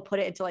been able to put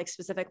it into like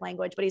specific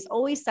language, but he's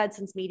always said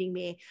since meeting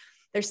me,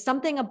 there's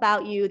something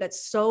about you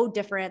that's so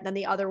different than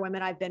the other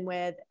women I've been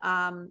with,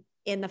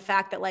 in the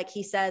fact that like,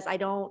 he says,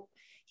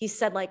 he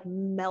said like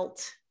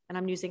melt, and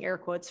I'm using air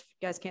quotes, if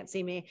you guys can't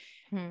see me.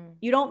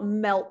 You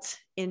don't melt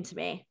into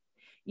me.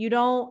 You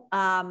don't,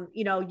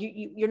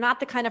 you're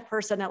not the kind of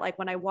person that like,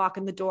 when I walk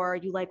in the door,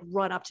 you like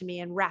run up to me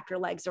and wrap your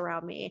legs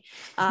around me.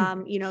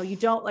 You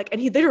don't like,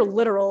 and there are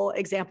literal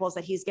examples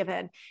that he's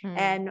given.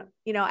 And,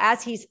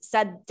 as he's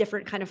said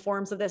different kind of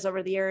forms of this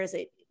over the years,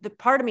 the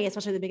part of me,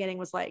 especially in the beginning,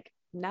 was like,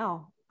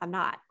 no, I'm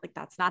not, like,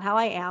 that's not how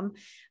I am.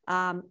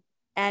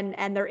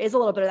 And there is a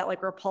little bit of that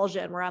like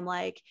repulsion where I'm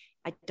like,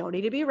 I don't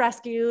need to be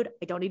rescued.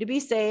 I don't need to be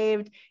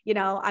saved.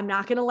 I'm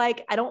not going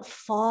to I don't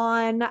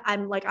fawn.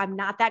 I'm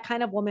not that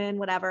kind of woman,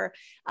 whatever.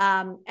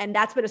 And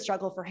that's been a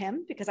struggle for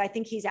him, because I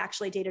think he's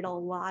actually dated a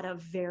lot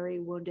of very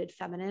wounded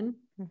feminine,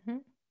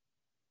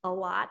 a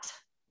lot.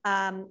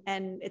 And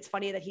it's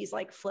funny that he's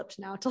like flipped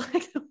now to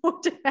like the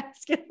wounded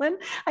masculine,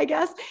 I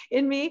guess,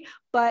 in me.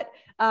 But,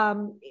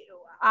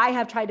 I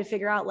have tried to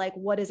figure out like,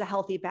 what is a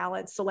healthy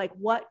balance? So like,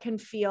 what can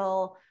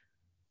feel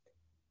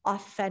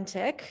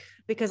authentic,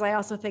 because I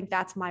also think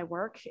that's my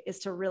work, is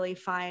to really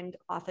find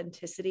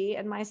authenticity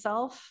in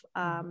myself,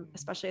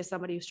 especially as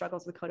somebody who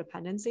struggles with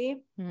codependency.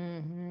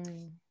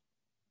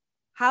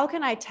 How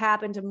can I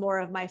tap into more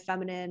of my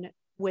feminine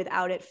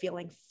without it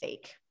feeling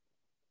fake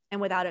and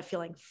without it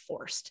feeling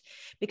forced?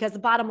 Because the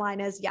bottom line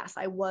is, yes,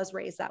 I was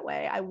raised that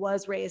way. I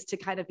was raised to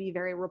kind of be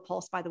very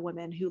repulsed by the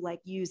women who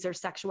like use their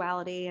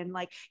sexuality and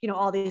like,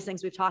 all these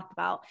things we've talked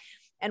about.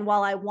 And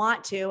while I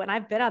want to, and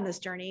I've been on this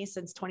journey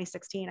since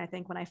 2016, I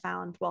think, when I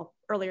found, well,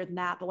 earlier than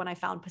that, but when I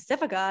found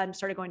Pacifica and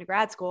started going to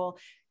grad school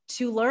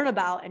to learn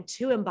about and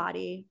to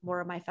embody more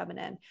of my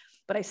feminine,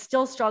 but I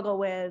still struggle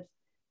with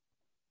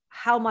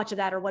how much of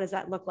that, or what does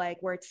that look like,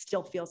 where it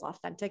still feels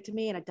authentic to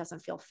me and it doesn't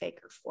feel fake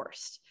or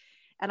forced.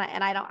 And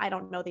I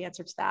don't know the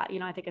answer to that.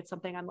 I think it's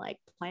something I'm like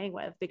playing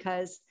with,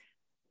 because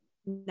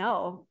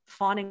no,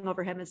 fawning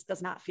over him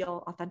does not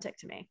feel authentic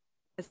to me.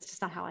 It's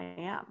just not how I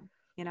am,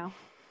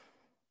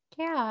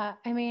 Yeah.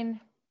 I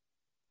mean,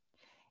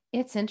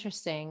 it's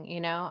interesting,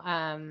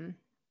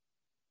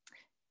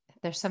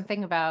 there's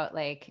something about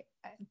like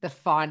the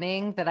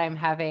fawning that I'm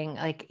having,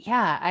 like,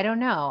 yeah, I don't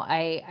know.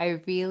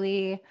 I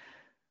really,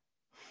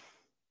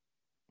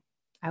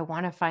 I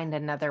want to find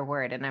another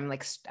word, and I'm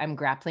like, I'm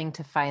grappling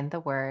to find the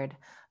word.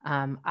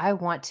 I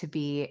want to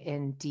be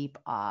in deep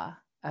awe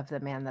of the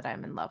man that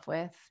I'm in love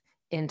with,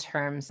 in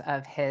terms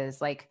of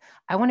his, like,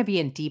 I want to be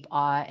in deep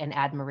awe and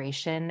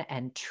admiration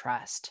and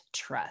trust.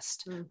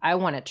 I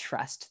want to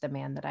trust the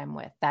man that I'm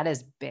with. That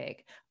is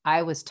big.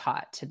 I was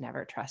taught to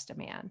never trust a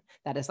man.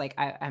 That is like,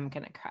 I'm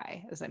going to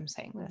cry as I'm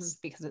saying this,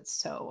 because it's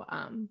so,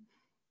 like,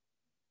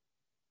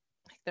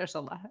 there's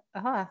a lot,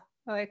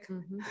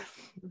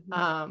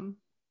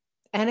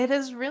 and it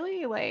has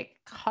really like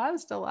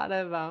caused a lot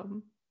of,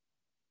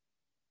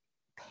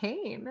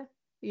 pain,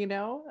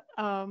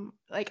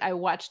 like I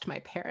watched my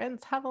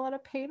parents have a lot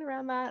of pain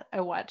around that.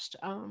 I watched,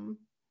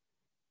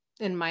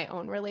 in my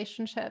own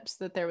relationships,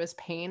 that there was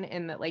pain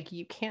in that, like,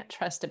 you can't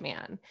trust a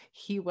man.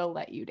 He will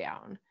let you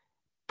down.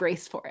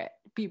 Brace for it.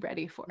 Be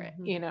ready for it,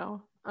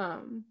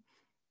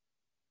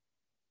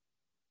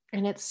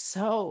 and it's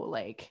so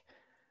like,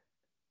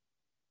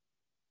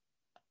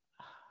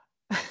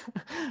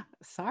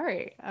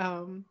 sorry.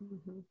 I'm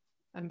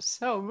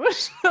so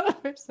emotional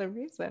for some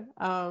reason.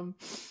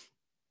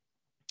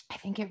 I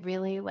think it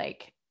really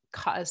like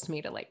caused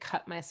me to like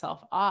cut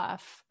myself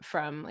off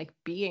from like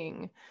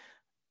being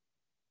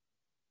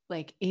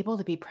like able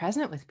to be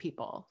present with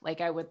people.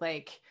 Like I would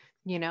like,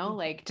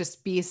 like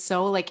just be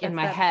so like in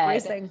my head.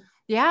 Bracing.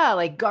 Yeah.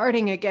 Like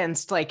guarding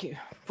against like,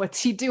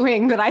 what's he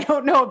doing that I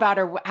don't know about,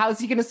 or how's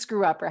he going to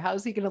screw up, or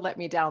how's he going to let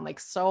me down? Like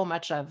so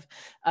much of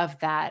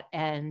that.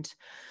 And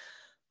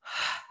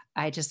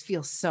I just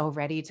feel so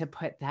ready to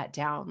put that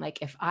down.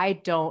 Like if I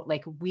don't,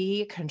 like,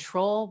 we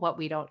control what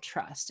we don't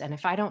trust. And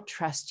if I don't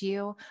trust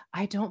you,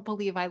 I don't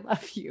believe I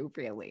love you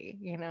really,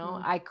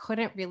 I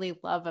couldn't really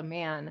love a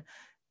man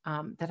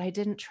that I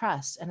didn't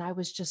trust. And I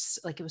was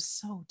just like, it was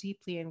so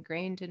deeply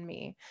ingrained in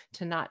me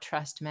to not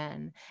trust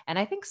men. And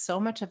I think so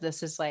much of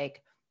this is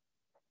like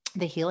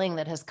the healing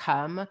that has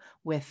come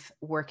with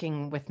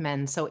working with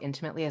men so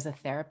intimately as a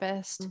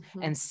therapist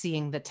and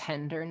seeing the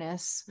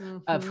tenderness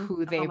of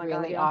who they Oh my God,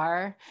 really yeah.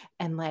 are.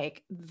 And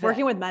like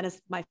Working with men is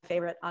my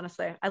favorite,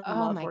 honestly. I oh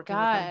love my working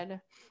with men.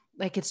 God.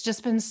 Like it's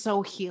just been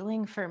so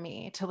healing for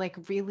me to like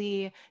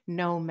really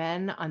know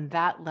men on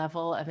that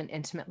level of an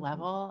intimate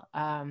level.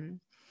 And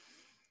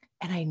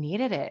I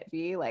needed it,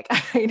 V. Like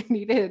I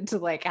needed to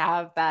like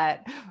have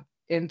that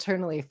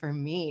internally for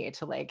me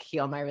to like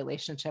heal my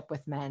relationship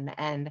with men.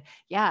 And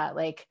yeah,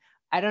 like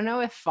I don't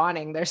know if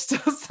fawning, there's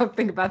still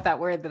something about that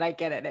word that I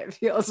get it. It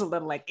feels a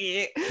little like,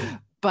 eh.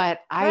 But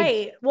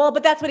Right. Well,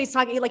 but that's what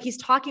he's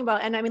talking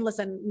about. And I mean,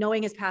 listen,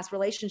 knowing his past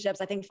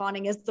relationships, I think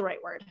fawning is the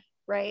right word.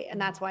 Right. And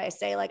that's why I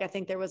say, like, I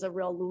think there was a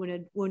real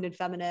wounded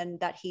feminine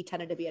that he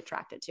tended to be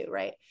attracted to.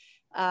 Right.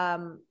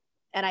 And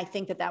I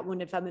think that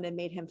wounded feminine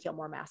made him feel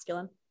more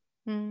masculine.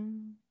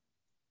 Mm.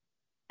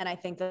 And I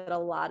think that a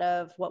lot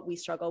of what we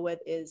struggle with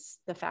is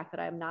the fact that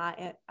I'm not,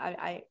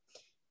 I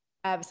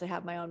obviously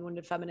have my own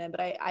wounded feminine,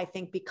 but I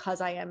think because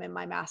I am in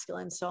my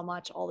masculine so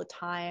much all the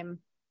time,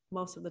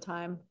 most of the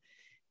time,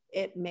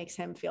 it makes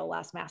him feel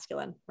less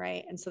masculine.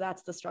 Right. And so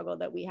that's the struggle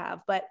that we have.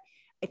 But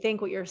I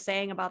think what you're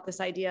saying about this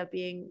idea of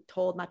being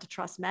told not to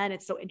trust men,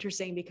 it's so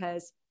interesting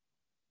because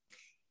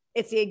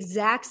it's the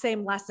exact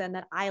same lesson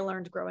that I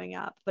learned growing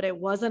up, but it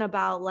wasn't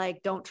about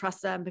like, don't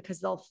trust them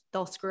because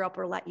they'll screw up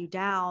or let you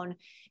down.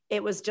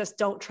 It was just,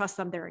 don't trust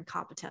them. They're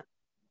incompetent.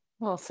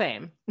 Well,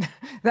 same.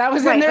 That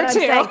was right, in there but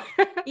too. I'm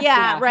saying,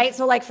 yeah, right.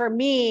 So like for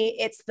me,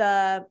 it's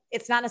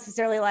not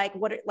necessarily like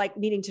like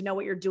needing to know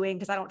what you're doing,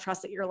 because I don't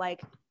trust that you're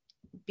like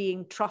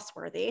being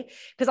trustworthy,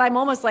 because I'm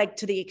almost like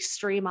to the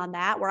extreme on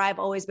that, where I've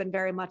always been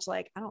very much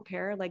like, I don't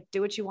care, like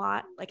do what you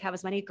want, like have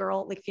as many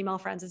female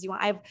friends as you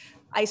want.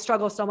 I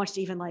struggle so much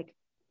to even like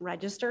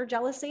register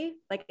jealousy.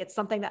 Like it's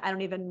something that I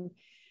don't even,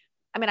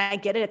 I mean, I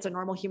get it. It's a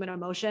normal human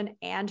emotion.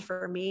 And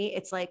for me,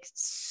 it's like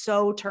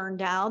so turned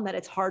down that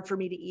it's hard for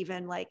me to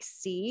even like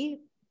see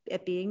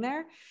it being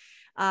there.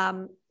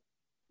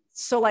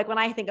 So like when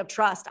I think of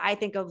trust, I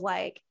think of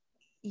like,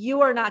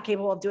 you are not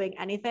capable of doing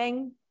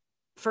anything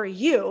for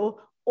you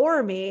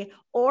or me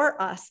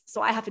or us.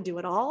 So I have to do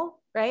it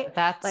all. Right.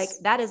 That's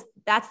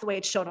the way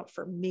it's shown up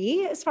for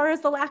me as far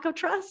as the lack of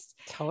trust.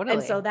 Totally.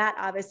 And so that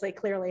obviously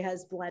clearly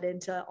has bled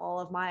into all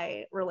of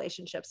my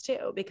relationships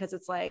too, because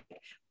it's like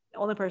the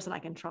only person I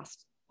can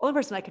trust, only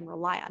person I can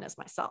rely on is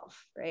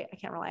myself. Right. I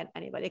can't rely on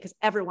anybody because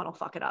everyone will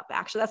fuck it up.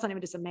 Actually, that's not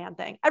even just a man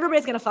thing.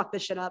 Everybody's going to fuck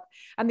this shit up.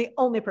 I'm the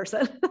only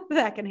person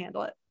that can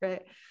handle it.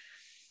 Right.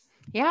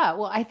 Yeah.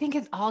 Well, I think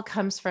it all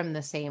comes from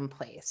the same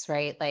place,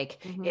 right?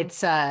 Like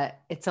it's a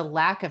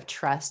lack of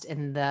trust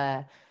in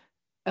the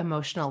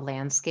emotional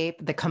landscape,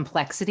 the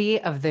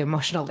complexity of the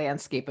emotional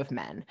landscape of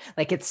men.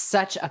 Like it's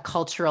such a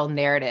cultural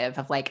narrative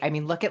of like, I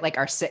mean, look at like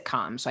our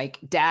sitcoms, like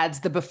dad's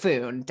the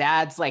buffoon,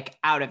 dad's like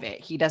out of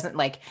it. He doesn't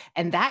like,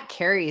 and that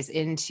carries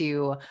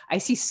into, I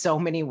see so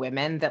many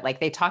women that like,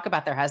 they talk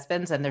about their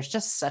husbands and there's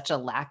just such a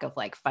lack of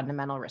like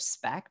fundamental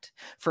respect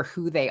for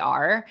who they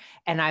are.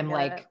 And I'm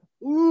like,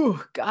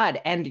 ooh, God.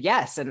 And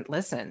yes. And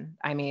listen,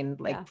 I mean,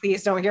 like,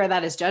 please don't hear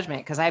that as judgment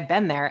because I've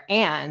been there.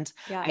 And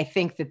I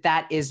think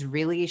that is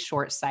really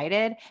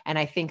short-sighted. And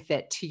I think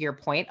that to your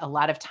point, a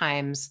lot of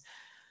times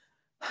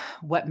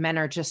what men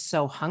are just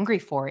so hungry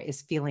for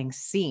is feeling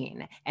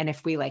seen. And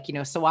if we like,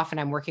 so often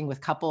I'm working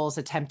with couples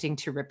attempting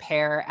to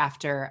repair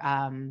after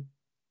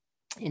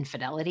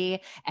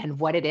infidelity. And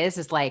what it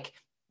is like,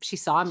 she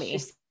saw me.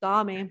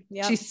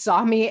 Yep. She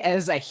saw me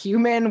as a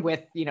human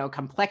with,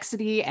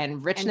 complexity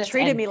and richness. And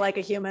treated me like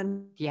a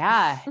human.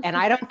 Yeah. And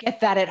I don't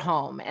get that at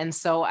home. And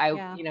so I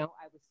was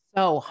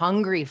so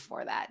hungry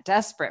for that,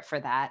 desperate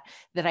for that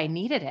I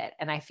needed it.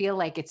 And I feel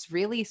like it's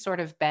really sort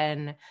of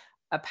been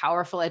a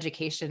powerful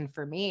education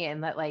for me,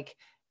 and that like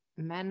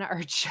men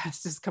are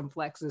just as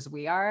complex as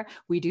we are.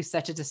 We do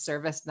such a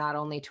disservice, not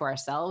only to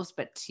ourselves,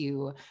 but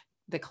to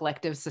the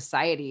collective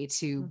society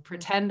to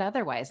pretend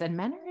otherwise. And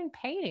men are in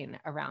pain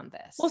around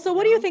this. Well, so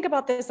what do you think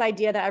about this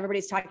idea that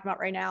everybody's talking about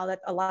right now, that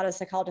a lot of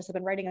psychologists have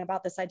been writing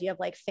about, this idea of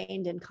like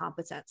feigned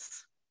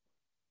incompetence?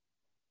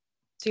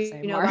 Do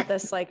you know about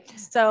this? Like,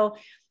 so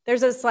there's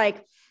this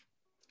like,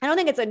 I don't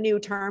think it's a new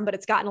term, but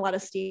it's gotten a lot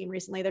of steam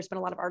recently. There's been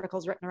a lot of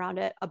articles written around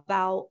it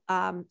about,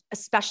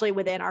 especially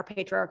within our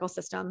patriarchal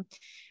system.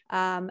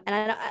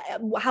 And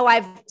how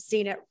I've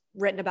seen it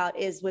written about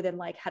is within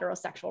like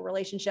heterosexual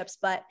relationships,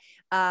 but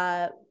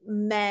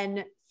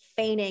men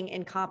feigning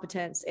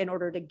incompetence in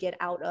order to get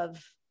out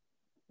of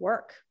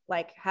work,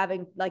 like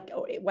having like,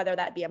 whether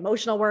that be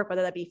emotional work,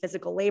 whether that be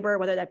physical labor,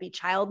 whether that be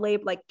child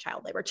labor,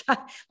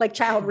 like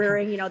child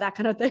rearing, that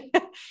kind of thing.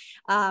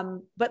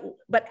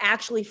 But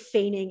actually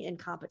feigning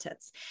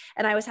incompetence.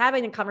 And I was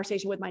having a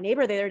conversation with my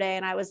neighbor the other day,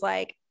 and I was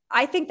like,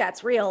 I think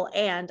that's real.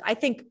 And I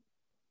think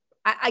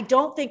I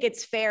don't think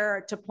it's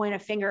fair to point a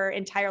finger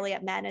entirely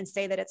at men and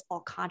say that it's all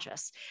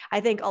conscious. I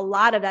think a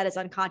lot of that is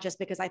unconscious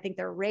because I think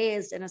they're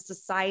raised in a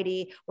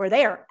society where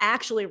they are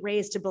actually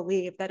raised to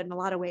believe that in a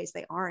lot of ways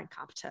they are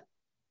incompetent.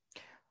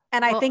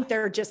 And I think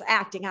they're just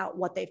acting out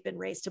what they've been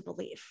raised to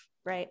believe.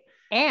 Right.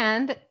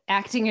 And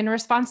acting in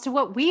response to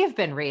what we have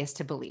been raised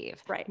to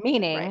believe. Right.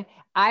 Meaning,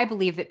 I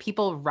believe that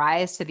people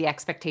rise to the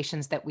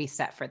expectations that we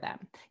set for them.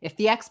 If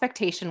the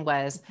expectation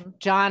was,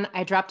 John,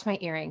 I dropped my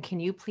earring. Can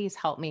you please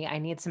help me? I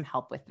need some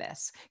help with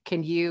this.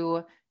 Can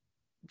you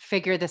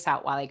figure this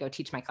out while I go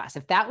teach my class?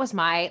 If that was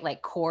my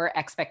like core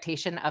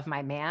expectation of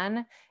my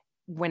man,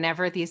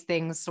 whenever these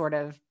things sort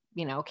of,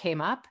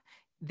 came up,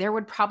 there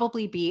would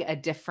probably be a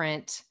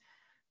different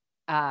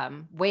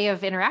way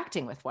of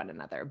interacting with one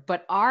another.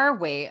 But our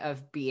way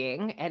of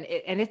being, and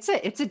it's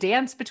a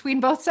dance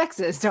between both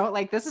sexes.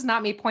 This is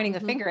not me pointing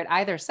a finger at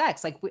either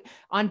sex. Like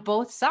on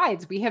both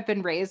sides, we have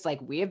been raised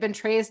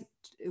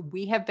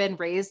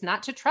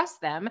not to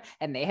trust them,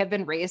 and they have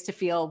been raised to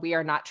feel we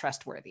are not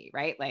trustworthy,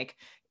 right? Like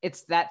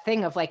it's that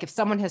thing of like, if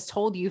someone has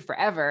told you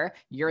forever,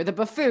 you're the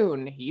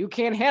buffoon, you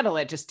can't handle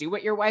it, just do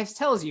what your wife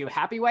tells you,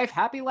 happy wife,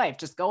 happy life,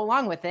 just go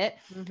along with it.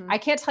 I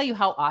can't tell you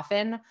how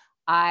often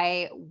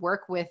I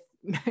work with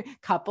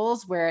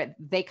couples where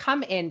they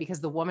come in because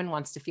the woman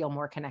wants to feel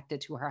more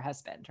connected to her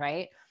husband,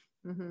 right?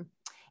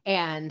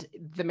 And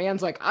the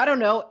man's like, I don't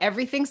know,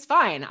 everything's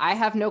fine. I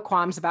have no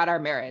qualms about our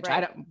marriage.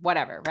 Right.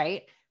 Whatever,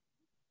 right?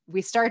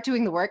 We start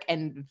doing the work,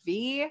 and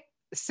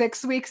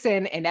 6 weeks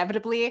in,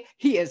 inevitably,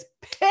 he is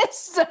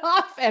pissed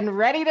off and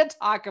ready to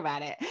talk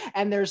about it.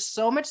 And there's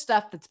so much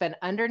stuff that's been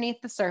underneath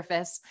the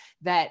surface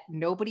that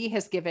nobody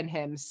has given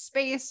him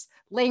space,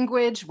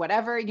 language,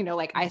 whatever,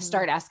 I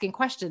start asking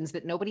questions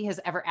that nobody has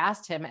ever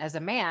asked him as a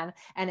man.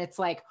 And it's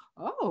like,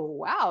 oh,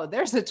 wow,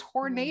 there's a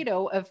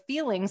tornado of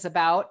feelings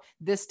about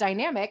this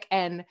dynamic.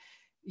 And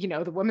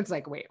the woman's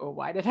like, wait,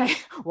 why did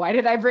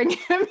I bring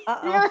him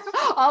here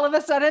all of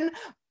a sudden?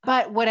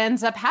 But what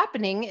ends up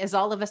happening is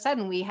all of a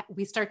sudden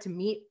we start to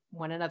meet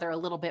one another a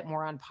little bit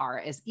more on par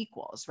as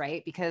equals,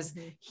 right? Because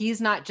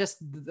he's not just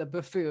the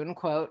buffoon,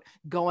 quote,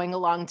 going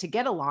along to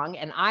get along.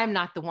 And I'm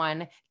not the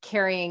one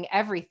carrying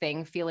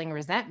everything, feeling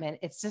resentment.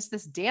 It's just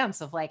this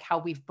dance of like how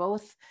we've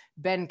both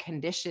been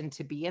conditioned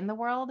to be in the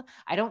world.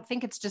 I don't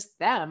think it's just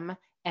them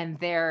and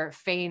their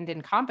feigned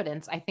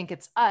incompetence. I think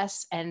it's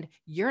us, and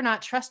you're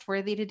not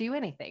trustworthy to do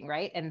anything,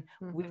 right? And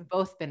we've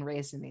both been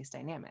raised in these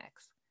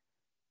dynamics.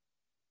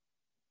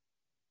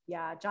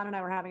 Yeah, John and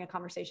I were having a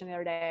conversation the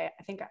other day.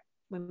 I think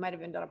we might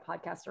have even done a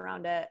podcast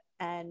around it.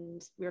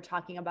 And we were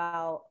talking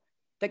about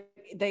the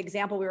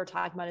example we were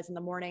talking about is in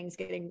the mornings,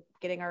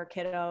 getting our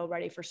kiddo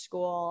ready for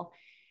school,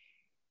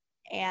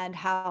 and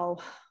how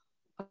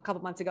a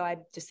couple months ago, I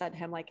just said to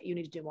him, like, you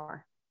need to do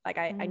more. Like,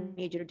 I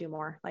need you to do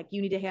more. Like,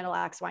 you need to handle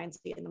X, Y, and Z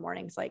in the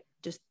mornings. Like,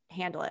 just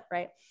handle it.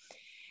 Right.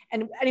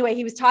 And anyway,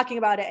 he was talking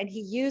about it and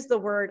he used the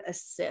word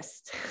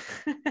assist.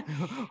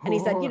 And he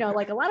said,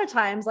 like a lot of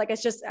times, like,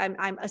 it's just,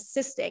 I'm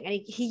assisting. And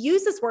he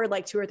used this word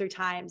like 2 or 3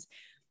 times.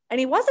 And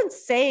he wasn't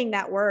saying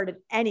that word in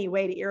any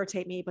way to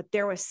irritate me, but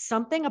there was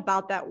something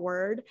about that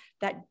word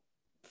that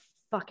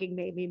fucking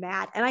made me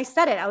mad. And I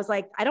said it, I was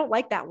like, I don't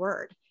like that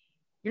word.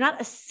 You're not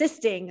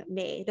assisting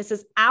me. This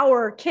is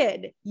our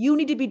kid. You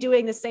need to be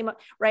doing the same,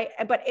 right?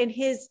 But in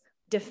his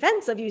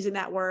defense of using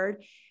that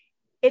word,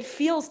 it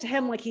feels to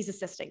him like he's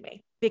assisting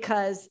me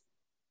because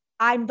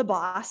I'm the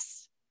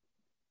boss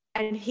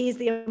and he's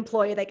the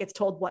employee that gets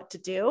told what to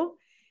do.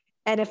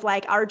 And if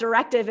like our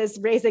directive is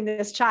raising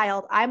this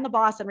child, I'm the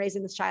boss and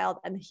raising this child,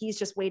 and he's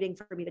just waiting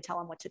for me to tell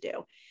him what to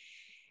do.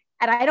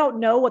 And I don't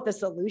know what the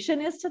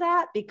solution is to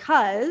that,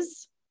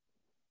 because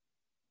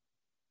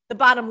the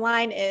bottom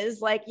line is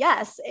like,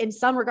 yes, in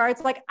some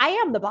regards, like I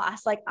am the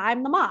boss, like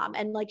I'm the mom,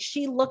 and like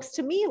she looks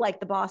to me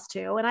like the boss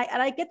too. And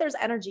I get there's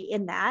energy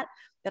in that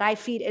I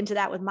feed into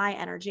that with my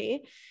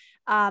energy.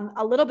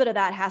 A little bit of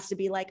that has to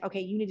be like,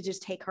 okay, you need to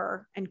just take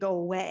her and go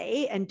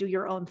away and do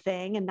your own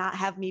thing and not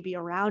have me be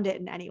around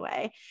it in any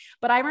way.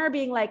 But I remember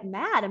being like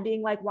mad and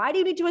being like, why do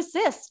you need to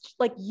assist?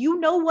 Like, you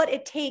know what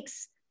it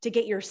takes to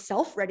get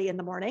yourself ready in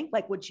the morning.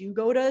 Like, would you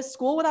go to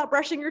school without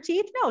brushing your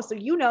teeth? No. So,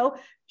 she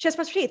has to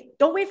brush her teeth.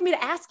 Don't wait for me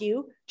to ask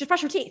you, just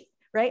brush your teeth.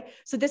 Right.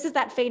 So this is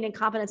that feigned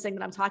incompetence thing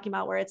that I'm talking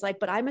about, where it's like,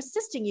 but I'm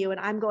assisting you. And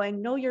I'm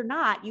going, no, you're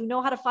not. You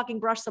know how to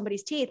fucking brush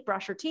somebody's teeth,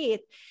 brush your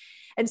teeth.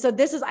 And so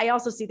I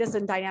also see this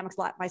in dynamics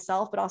a lot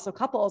myself, but also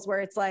couples where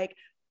it's like,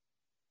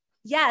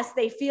 yes,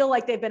 they feel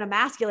like they've been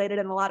emasculated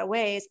in a lot of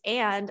ways.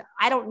 And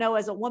I don't know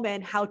as a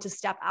woman how to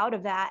step out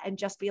of that and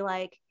just be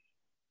like,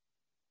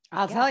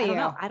 I'll tell you,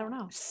 I don't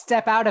know.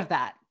 Step out of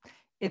that.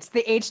 It's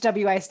the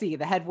HWIC,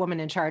 the head woman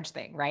in charge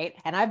thing, right?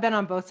 And I've been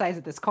on both sides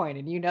of this coin,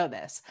 and you know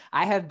this.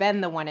 I have been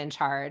the one in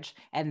charge.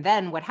 And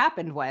then what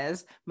happened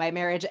was my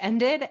marriage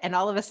ended, and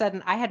all of a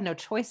sudden I had no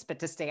choice but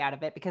to stay out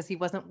of it because he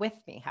wasn't with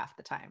me half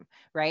the time,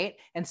 right?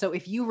 And so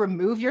if you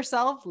remove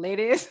yourself,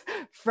 ladies,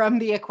 from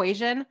the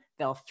equation,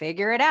 they'll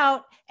figure it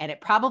out, and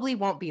it probably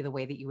won't be the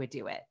way that you would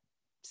do it.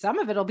 some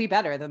of it'll be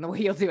better than the way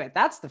you'll do it.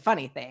 That's the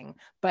funny thing.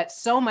 But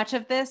so much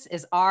of this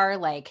is our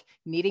like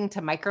needing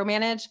to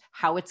micromanage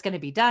how it's going to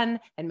be done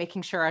and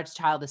making sure our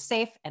child is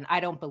safe. And I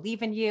don't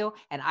believe in you.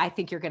 And I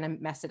think you're going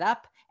to mess it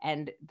up.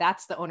 And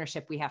that's the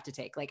ownership we have to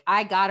take. Like,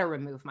 I got to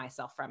remove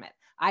myself from it.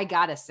 I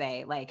got to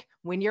say, like,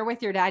 when you're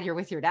with your dad, you're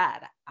with your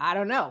dad. I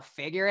don't know,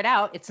 figure it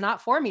out. It's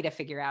not for me to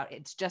figure out.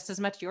 It's just as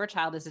much your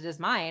child as it is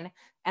mine.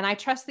 And I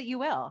trust that you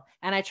will.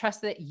 And I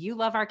trust that you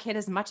love our kid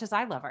as much as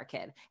I love our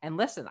kid. And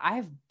listen,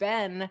 I've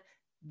been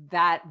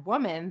that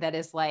woman that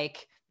is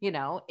like, you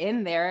know,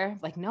 in there,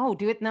 like, no,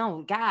 do it.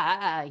 No,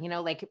 God, you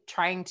know, like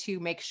trying to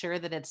make sure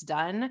that it's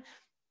done.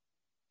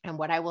 And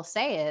what I will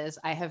say is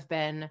I have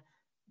been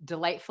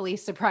delightfully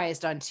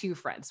surprised on two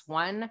fronts.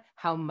 One,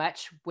 how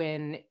much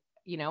when,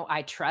 you know,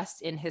 I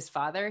trust in his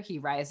father, he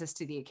rises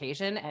to the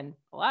occasion and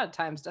a lot of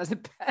times does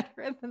it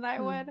better than I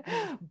would,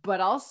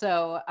 but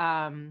also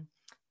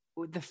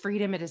the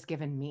freedom it has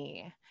given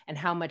me and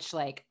how much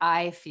like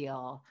I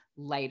feel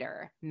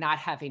lighter not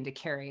having to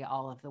carry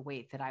all of the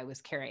weight that I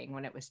was carrying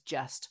when it was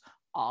just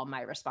all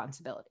my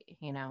responsibility,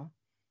 you know?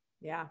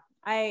 Yeah.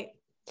 I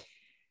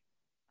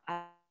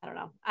don't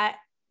know.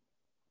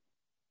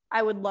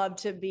 I would love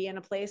to be in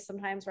a place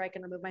sometimes where I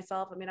can remove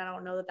myself. I mean, I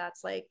don't know that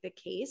that's like the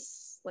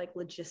case, like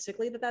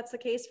logistically that that's the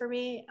case for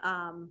me.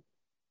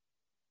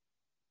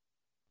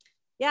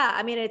 Yeah,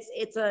 I mean,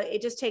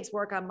 it just takes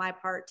work on my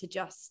part to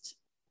just,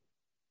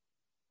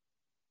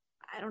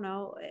 I don't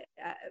know,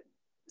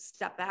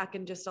 step back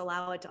and just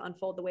allow it to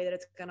unfold the way that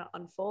it's going to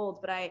unfold.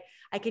 But I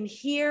can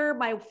hear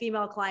my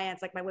female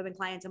clients, like my women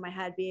clients in my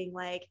head being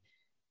like,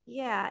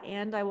 yeah,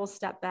 and I will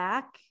step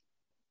back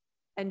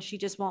and she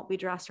just won't be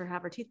dressed or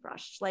have her teeth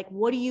brushed. Like,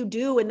 what do you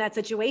do in that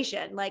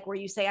situation? Like where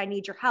you say, I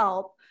need your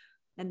help.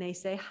 And they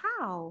say,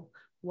 how?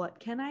 What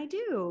can I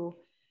do?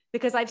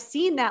 Because I've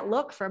seen that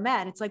look for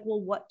men. It's like, well,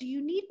 what do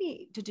you need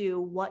me to do?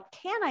 What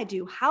can I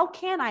do? How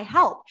can I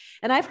help?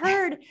 And I've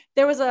heard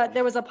there was a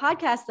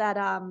podcast that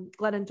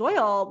Glennon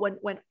Doyle,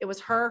 when it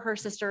was her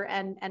sister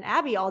and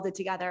Abby all did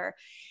together.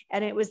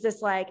 And it was this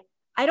like,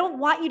 I don't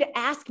want you to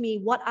ask me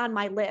what on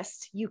my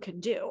list you can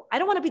do. I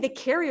don't want to be the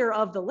carrier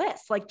of the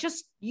list. Like,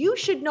 just, you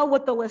should know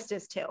what the list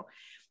is too.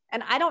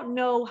 And I don't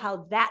know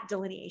how that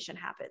delineation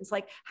happens.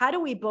 Like, how do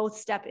we both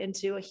step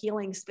into a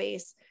healing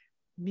space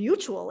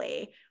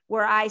mutually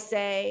where I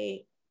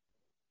say,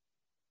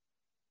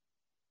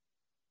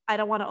 I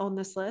don't want to own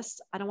this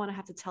list. I don't want to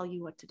have to tell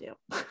you what to do.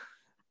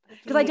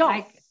 Because I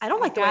don't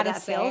like the way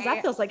that feels.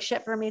 That feels like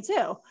shit for me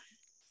too.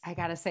 I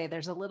gotta say,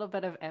 there's a little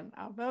bit of, and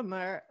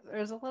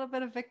there's a little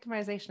bit of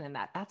victimization in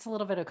that. That's a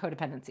little bit of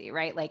codependency,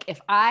 right? Like if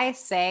I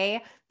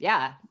say,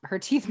 yeah, her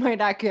teeth might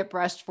not get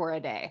brushed for a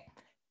day,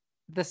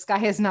 the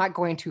sky is not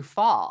going to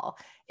fall.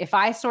 If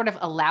I sort of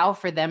allow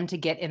for them to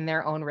get in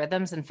their own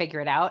rhythms and figure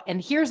it out.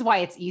 And here's why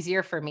it's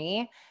easier for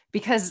me,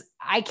 because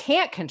I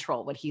can't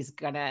control what he's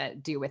going to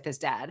do with his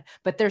dad,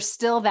 but there's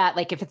still that,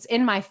 like, if it's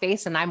in my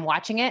face and I'm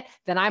watching it,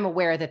 then I'm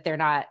aware that they're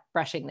not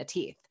brushing the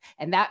teeth.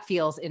 And that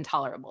feels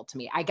intolerable to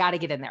me. I got to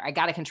get in there. I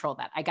got to control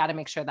that. I got to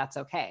make sure that's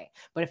okay.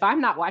 But if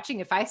I'm not watching,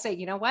 if I say,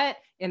 you know what,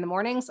 in the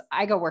mornings,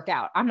 I go work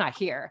out. I'm not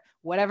here.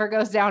 Whatever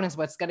goes down is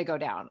what's going to go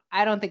down.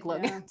 I don't think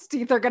Logan's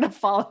teeth are going to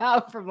fall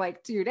out from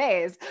like 2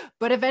 days,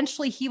 but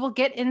eventually he will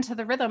get into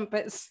the rhythm.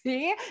 But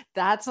see,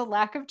 that's a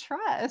lack of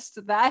trust.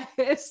 That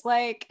is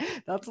like,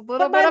 that's a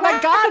little bit of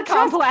a God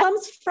complex.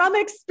 Comes from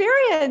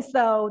experience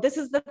though. This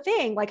is the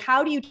thing. Like,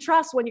 how do you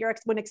trust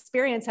when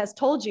experience has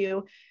told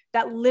you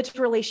that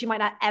literally she might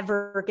not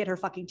ever get her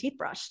fucking teeth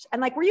brushed?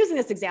 And like, we're using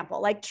this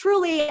example, like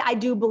truly, I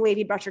do believe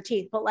he'd brush her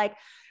teeth, but like,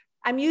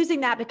 I'm using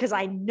that because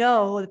I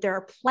know that there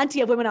are plenty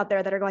of women out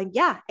there that are going,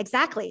 yeah,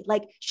 exactly.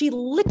 Like she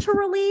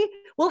literally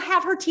will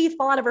have her teeth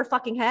fall out of her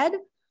fucking head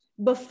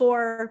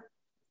before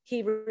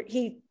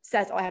he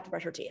says, oh, I have to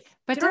brush her teeth.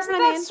 But doesn't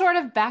that sort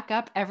of back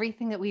up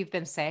everything that we've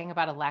been saying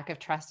about a lack of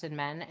trust in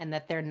men and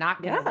that they're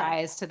not going to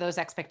rise to those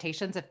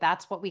expectations if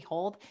that's what we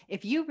hold?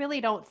 If you really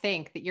don't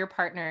think that your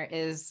partner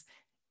is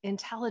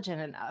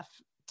intelligent enough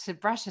to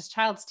brush his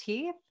child's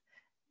teeth,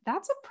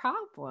 that's a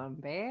problem,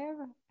 babe.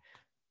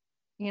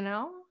 You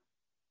know?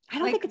 I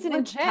don't think it's an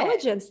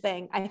intelligence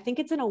thing. I think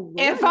it's an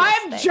awareness If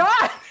I'm thing. John,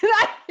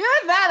 I hear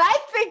that.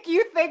 I think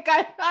you think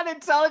I'm not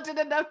intelligent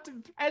enough to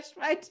brush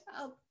my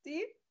child's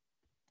teeth.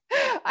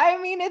 I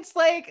mean, it's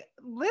like,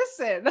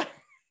 listen, your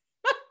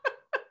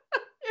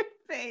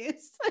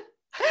face.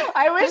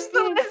 I wish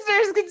the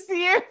listeners could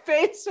see your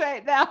face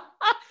right now.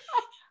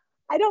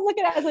 I don't look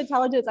at it as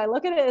intelligence. I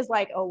look at it as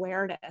like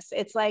awareness.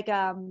 It's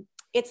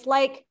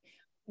like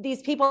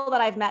these people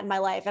that I've met in my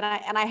life. And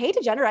I hate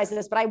to generalize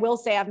this, but I will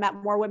say I've met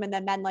more women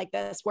than men like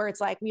this, where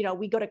it's like, you know,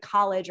 we go to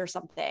college or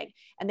something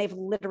and they've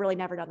literally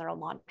never done their own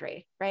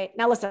laundry. Right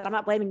now, listen, I'm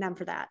not blaming them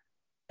for that.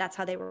 That's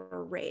how they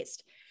were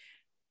raised.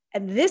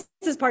 And this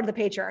is part of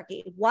the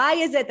patriarchy. Why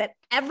is it that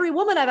every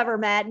woman I've ever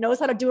met knows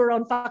how to do her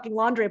own fucking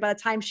laundry by the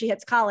time she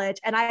hits college?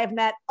 And I have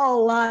met a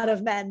lot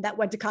of men that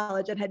went to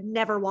college and had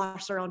never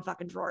washed their own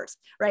fucking drawers,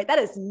 right? That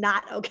is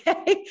not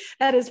okay.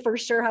 That is for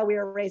sure how we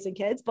are raising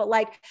kids. But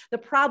like the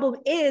problem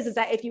is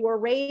that if you were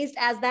raised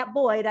as that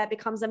boy that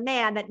becomes a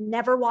man that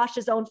never washed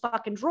his own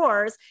fucking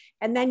drawers,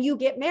 and then you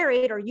get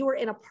married or you are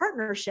in a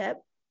partnership,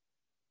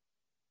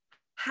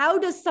 how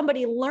does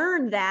somebody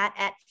learn that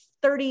at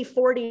 30,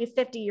 40,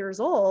 50 years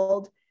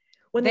old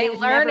when they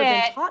learn never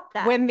it been taught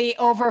that? When the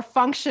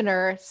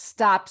overfunctioner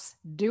stops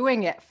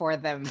doing it for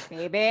them,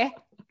 baby.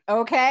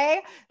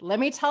 Okay. Let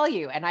me tell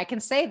you, and I can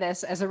say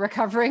this as a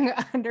recovering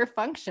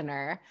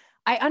underfunctioner,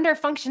 I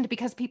underfunctioned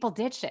because people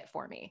did shit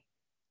for me.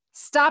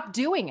 Stop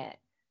doing it.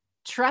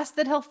 Trust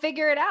that he'll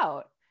figure it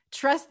out.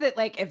 Trust that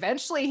like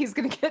eventually he's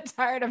going to get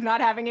tired of not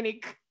having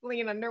any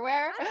clean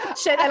underwear.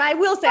 Shit. And I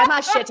will say, I'm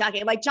not shit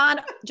talking. Like John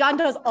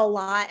does a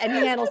lot and he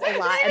handles a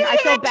lot. And I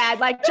feel bad.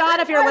 Like John,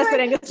 if you're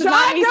listening, this is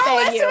not me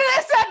saying you.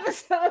 This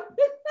episode.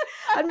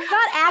 I'm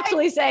not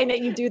actually saying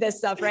that you do this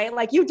stuff, right?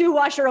 Like you do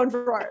wash your own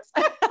drawers.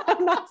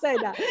 I'm not saying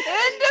that.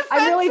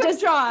 I really just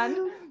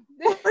John.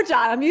 For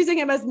John, I'm using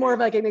him as more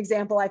of like an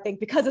example, I think,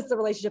 because it's the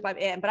relationship I'm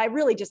in. But I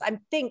really just, I'm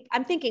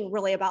thinking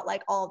really about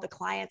like all of the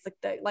clients, like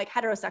the like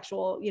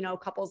heterosexual, you know,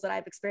 couples that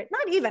I've experienced.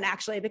 Not even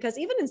actually, because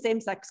even in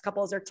same-sex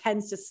couples, there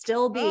tends to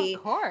still be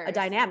a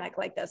dynamic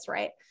like this,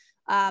 right?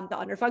 The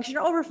underfunctioner,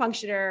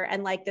 overfunctioner,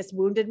 and like this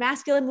wounded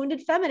masculine,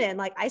 wounded feminine.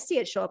 Like I see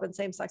it show up in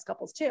same-sex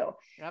couples too.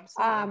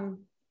 Absolutely.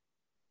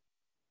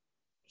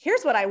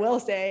 Here's what I will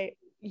say.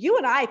 You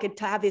and I could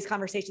have these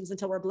conversations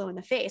until we're blue in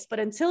the face, but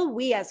until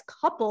we as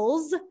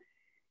couples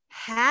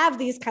have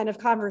these kind of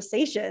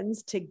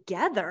conversations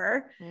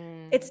together,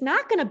 it's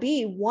not going to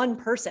be one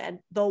person,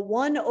 the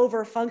one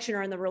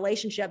overfunctioner in the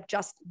relationship,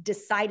 just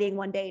deciding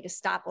one day to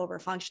stop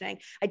overfunctioning.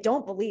 I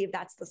don't believe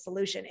that's the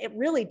solution. It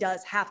really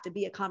does have to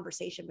be a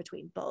conversation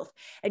between both.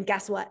 And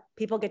guess what?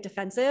 People get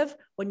defensive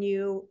when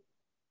you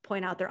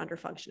point out they're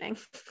underfunctioning,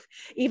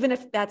 even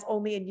if that's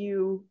only in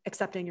you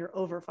accepting you're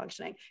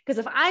overfunctioning. Because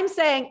if I'm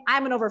saying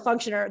I'm an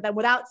overfunctioner, then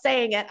without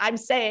saying it, I'm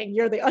saying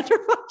you're the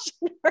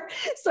underfunctioner.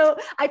 So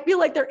I feel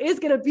like there is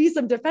going to be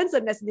some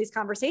defensiveness in these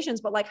conversations,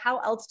 but like, how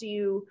else do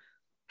you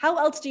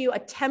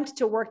attempt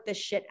to work this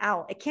shit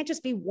out? It can't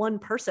just be one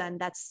person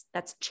that's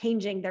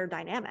changing their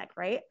dynamic,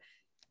 right?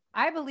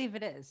 I believe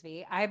it is,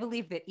 V. I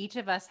believe that each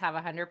of us have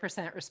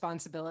 100%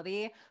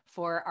 responsibility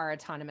for our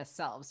autonomous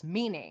selves,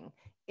 meaning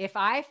if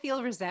I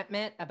feel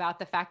resentment about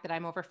the fact that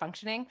I'm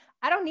overfunctioning,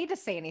 I don't need to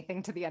say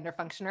anything to the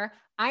underfunctioner.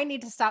 I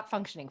need to stop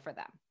functioning for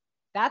them.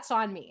 That's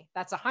on me.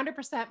 That's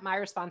 100% my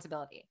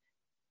responsibility.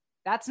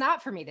 That's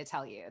not for me to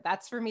tell you.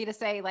 That's for me to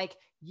say, like,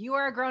 you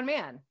are a grown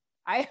man.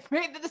 I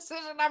made the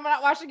decision I'm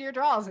not washing your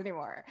drawers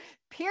anymore,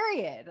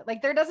 period.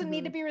 Like there doesn't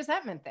need to be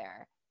resentment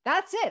there.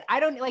 That's it. I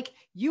don't like,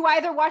 you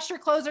either wash your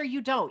clothes or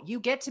you don't. You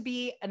get to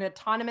be an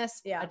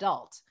autonomous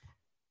adult.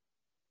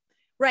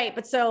 Right.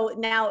 But so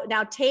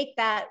now take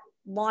that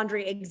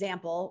laundry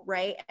example,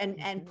 right?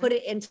 And put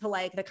it into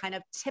like the kind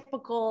of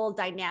typical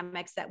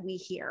dynamics that we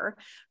hear,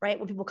 right?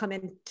 When people come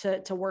in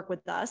to work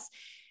with us.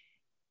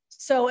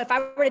 So if I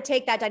were to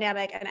take that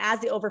dynamic and as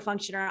the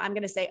overfunctioner, I'm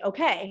going to say,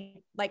 okay,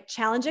 like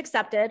challenge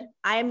accepted.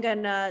 I am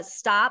going to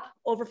stop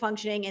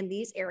overfunctioning in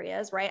these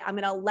areas, right? I'm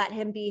going to let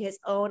him be his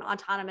own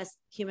autonomous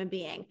human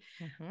being.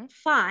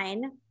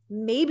 Fine.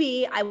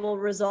 Maybe I will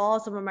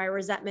resolve some of my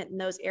resentment in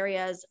those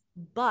areas,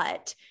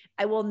 but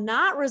I will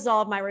not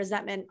resolve my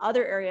resentment in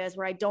other areas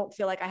where I don't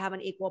feel like I have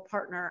an equal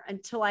partner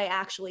until I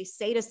actually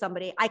say to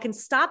somebody, I can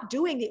stop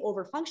doing the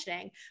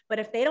overfunctioning. But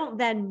if they don't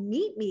then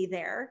meet me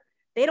there,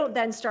 they don't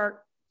then start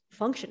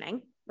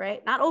functioning,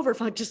 right? Not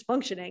just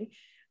functioning.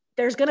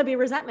 There's going to be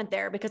resentment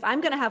there because I'm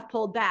going to have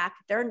pulled back.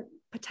 They're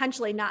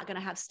potentially not going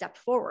to have stepped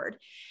forward.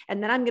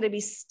 And then I'm going to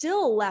be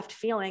still left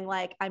feeling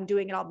like I'm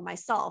doing it all by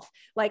myself.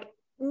 Like,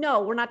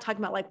 no, we're not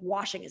talking about like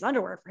washing his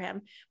underwear for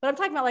him, but I'm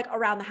talking about like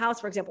around the house,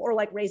 for example, or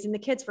like raising the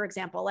kids, for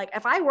example. Like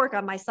if I work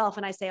on myself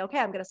and I say, okay,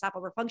 I'm going to stop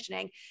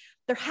overfunctioning,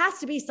 there has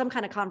to be some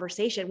kind of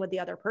conversation with the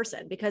other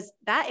person because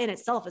that in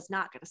itself is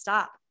not going to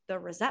stop the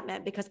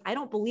resentment, because I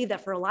don't believe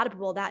that for a lot of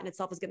people, that in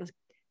itself is going to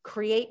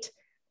create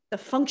the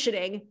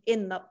functioning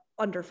in the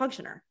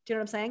underfunctioner. Do you know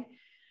what I'm saying?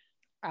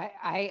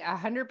 I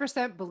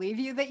 100% believe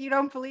you that you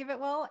don't believe it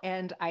will.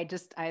 And I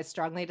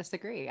strongly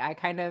disagree. I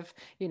kind of,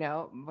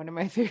 one of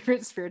my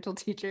favorite spiritual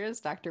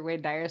teachers, Dr.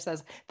 Wayne Dyer,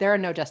 says there are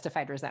no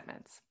justified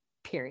resentments,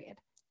 period.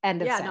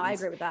 End of sentence. No, I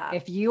agree with that.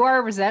 If you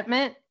are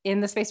resentment in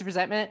the space of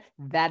resentment,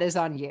 that is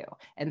on you.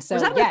 And so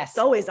yes, it's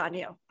always on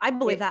you. I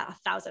believe that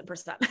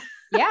 1,000%.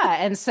 Yeah.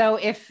 And so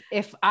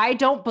if I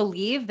don't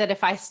believe that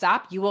if I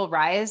stop, you will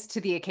rise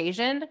to the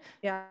occasion,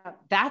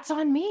 that's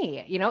on me.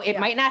 It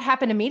might not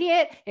happen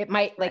immediate. It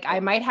might I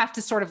might have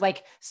to sort of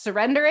like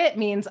surrender. It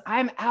means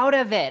I'm out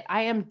of it.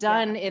 I am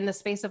done in the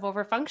space of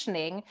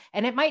overfunctioning.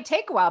 And it might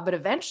take a while, but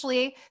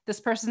eventually this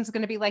person's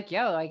going to be like,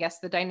 yo, I guess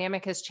the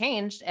dynamic has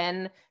changed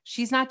and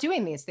she's not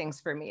doing these things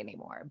for me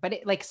anymore.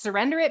 But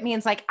surrender it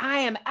means like, like, I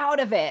am out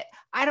of it.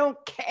 I don't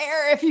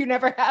care if you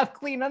never have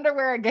clean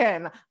underwear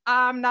again.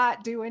 I'm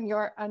not doing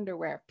your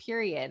underwear,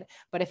 period.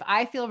 But if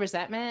I feel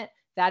resentment,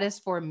 that is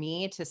for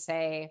me to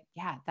say,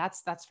 yeah,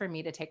 that's for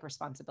me to take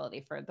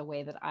responsibility for the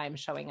way that I'm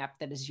showing up.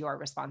 That is your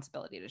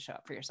responsibility to show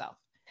up for yourself.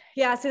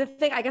 Yeah. So the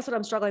thing, I guess what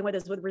I'm struggling with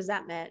is with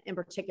resentment in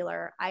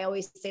particular. I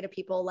always say to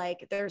people,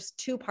 like, there's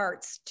two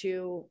parts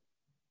to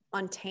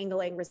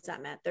untangling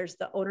resentment. There's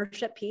the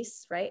ownership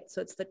piece, right?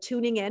 So it's the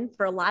tuning in.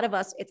 For a lot of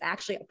us, it's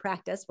actually a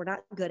practice. We're not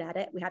good at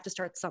it. We have to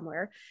start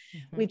somewhere.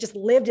 Mm-hmm. We've just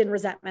lived in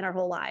resentment our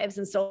whole lives.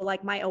 And so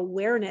like my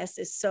awareness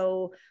is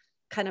so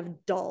kind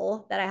of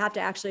dull that I have to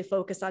actually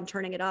focus on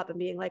turning it up and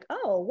being like,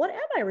 oh, what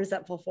am I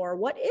resentful for?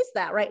 What is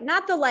that? Right?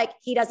 Not the, like,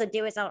 he doesn't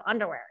do his own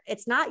underwear.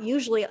 It's not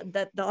usually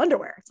the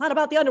underwear. It's not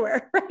about the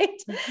underwear,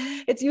 right?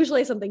 Mm-hmm. It's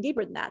usually something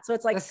deeper than that. So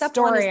it's like the step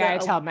story one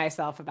is I tell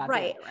myself about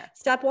right. The underwear.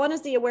 Step one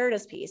is the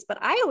awareness piece, but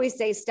I always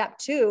say step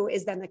two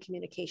is then the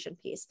communication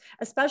piece,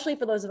 especially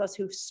for those of us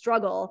who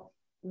struggle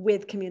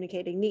with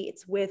communicating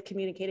needs, with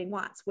communicating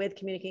wants, with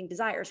communicating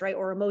desires, right?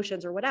 Or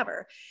emotions or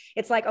whatever.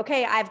 It's like,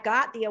 okay, I've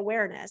got the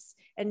awareness,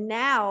 and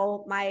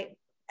now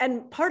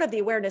and part of the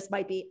awareness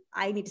might be,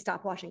 I need to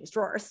stop washing his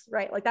drawers,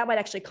 right? Like that might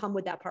actually come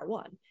with that part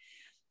one.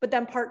 But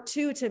then part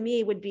two to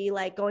me would be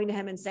like going to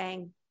him and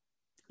saying,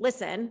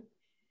 listen,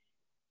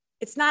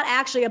 it's not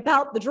actually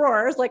about the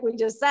drawers, like we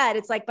just said.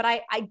 It's like, but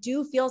I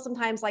do feel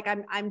sometimes like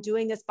I'm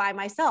doing this by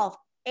myself.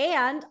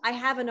 And I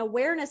have an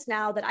awareness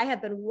now that I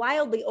have been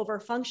wildly over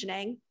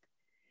functioning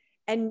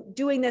and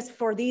doing this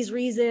for these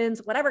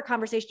reasons, whatever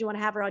conversation you want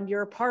to have around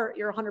your part,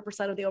 you're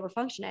 100% of the over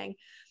functioning.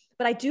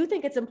 But I do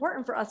think it's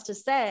important for us to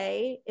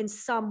say in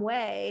some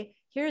way,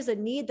 here's a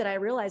need that I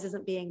realize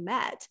isn't being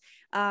met.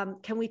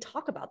 Can we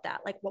talk about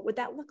that? Like, what would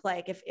that look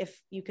like if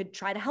you could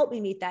try to help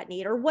me meet that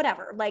need or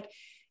whatever? Like,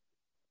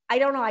 I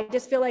don't know. I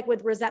just feel like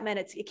with resentment,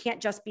 it can't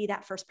just be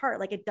that first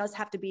part. Like it does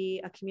have to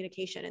be a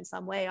communication in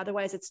some way.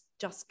 Otherwise it's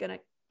just going to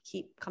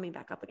keep coming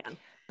back up again.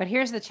 But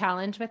here's the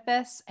challenge with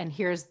this. And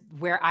here's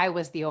where I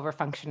was the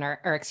overfunctioner,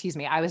 or excuse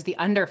me, I was the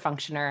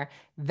underfunctioner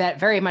that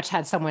very much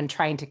had someone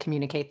trying to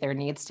communicate their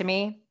needs to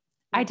me.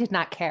 I did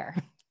not care.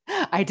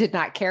 I did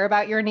not care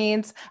about your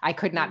needs. I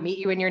could not meet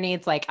you in your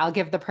needs. Like, I'll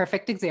give the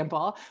perfect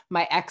example.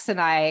 My ex and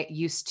I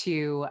used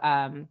to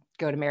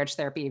go to marriage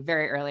therapy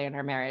very early in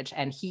our marriage.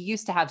 And he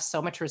used to have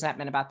so much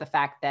resentment about the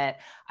fact that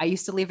I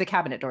used to leave the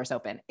cabinet doors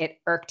open. It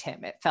irked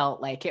him. It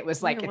felt like it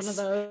was like, one of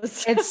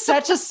those. It's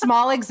such a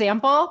small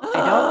example.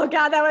 Oh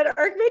God, that would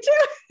irk me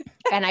too.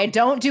 And I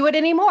don't do it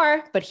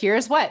anymore, but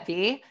here's what,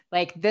 V,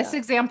 like this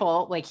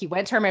example, like he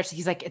went to our marriage.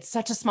 He's like, it's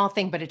such a small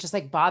thing, but it just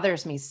like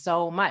bothers me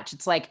so much.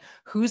 It's like,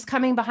 who's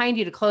coming behind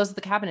you to close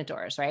the cabinet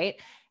doors?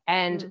 Right.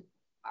 And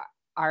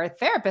our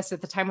therapist at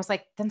the time was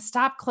like, then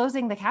stop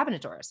closing the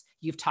cabinet doors.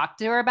 You've talked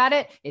to her about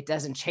it. It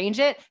doesn't change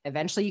it.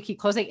 Eventually you keep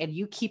closing and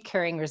you keep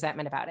carrying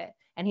resentment about it.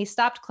 And he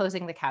stopped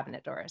closing the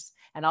cabinet doors.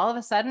 And all of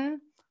a sudden,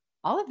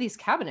 all of these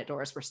cabinet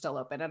doors were still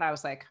open. And I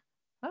was like,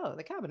 oh,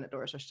 the cabinet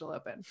doors are still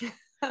open.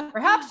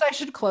 Perhaps I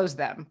should close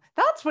them.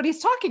 That's what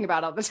he's talking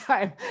about all the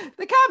time.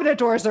 The cabinet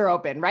doors are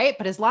open, right?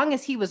 But as long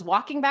as he was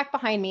walking back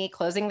behind me,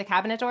 closing the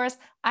cabinet doors,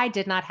 I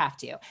did not have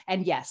to.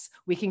 And yes,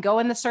 we can go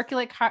in the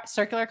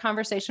circular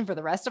conversation for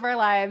the rest of our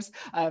lives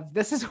of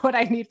this is what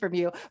I need from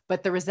you.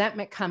 But the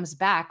resentment comes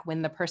back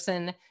when the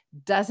person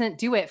doesn't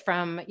do it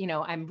from,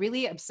 I'm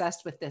really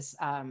obsessed with this,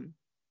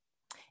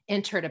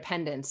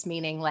 interdependence,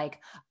 meaning like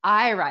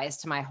I rise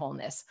to my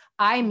wholeness.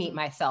 I meet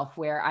myself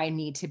where I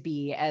need to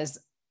be as,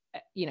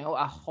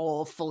 a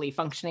whole, fully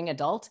functioning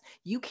adult.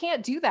 You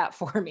can't do that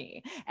for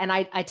me. And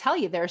I tell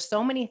you, there are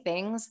so many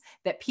things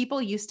that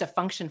people used to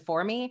function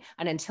for me.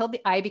 And until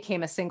I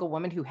became a single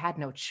woman who had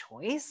no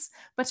choice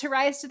but to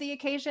rise to the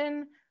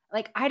occasion,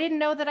 like, I didn't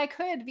know that I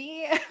could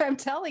be. I'm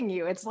telling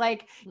you, it's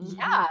like,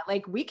 yeah,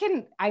 like we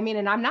can,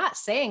 and I'm not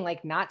saying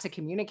like not to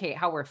communicate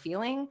how we're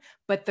feeling,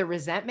 but the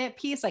resentment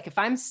piece, like if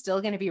I'm still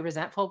going to be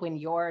resentful when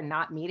you're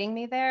not meeting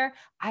me there,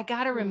 I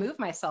got to remove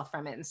myself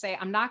from it and say,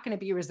 I'm not going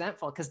to be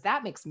resentful because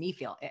that makes me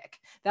feel ick.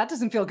 That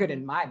doesn't feel good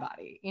in my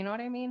body. You know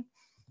what I mean?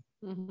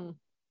 Mm-hmm.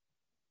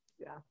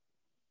 Yeah.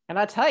 And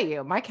I'll tell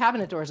you, my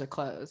cabinet doors are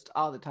closed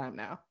all the time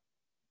now.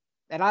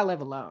 And I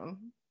live alone.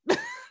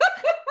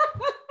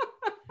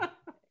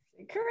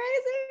 Crazy.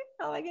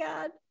 Oh my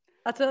God.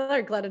 That's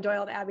another Glennon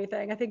Doyle and Abby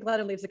thing. I think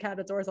Glennon leaves the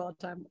cabinet doors all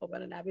the time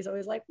open and Abby's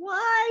always like,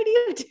 why do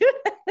you do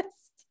this?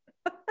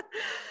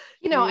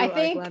 I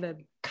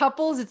think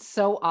couples, it's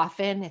so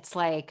often, it's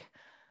like,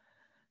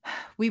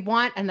 we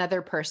want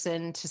another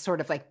person to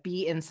sort of like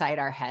be inside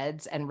our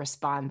heads and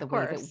respond the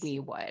way that we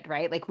would,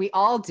 right? Like we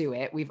all do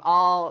it. We've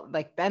all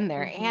like been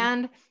there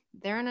and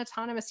they're an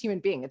autonomous human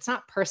being. It's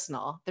not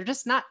personal. They're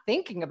just not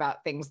thinking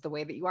about things the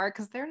way that you are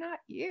because they're not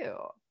you,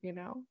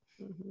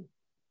 Mm-hmm.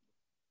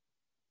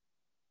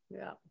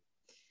 Yeah.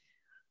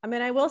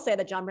 I will say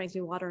that John brings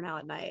me water now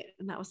at night.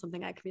 And that was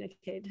something I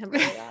communicated to him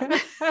early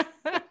on.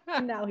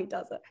 And now he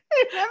does it.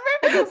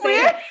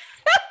 Remember?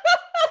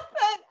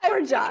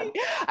 Poor John.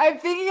 I'm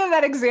thinking of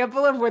that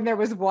example of when there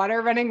was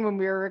water running when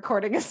we were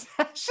recording a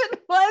session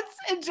once,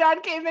 and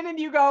John came in and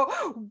you go,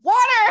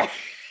 water!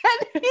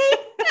 And he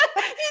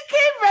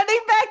came running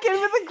back in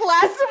with a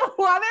glass of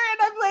water, and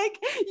I'm like,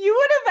 you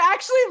would have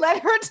actually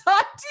let her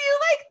talk to you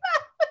like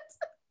that.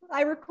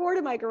 I record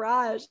in my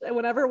garage, and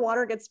whenever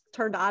water gets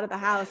turned on at the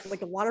house, like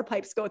the water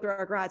pipes go through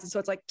our garage. And so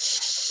it's like,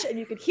 shh, and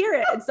you can hear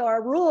it. And so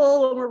our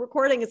rule when we're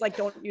recording is like,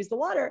 don't use the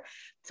water.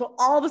 So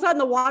all of a sudden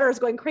the water is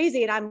going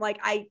crazy. And I'm like,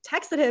 I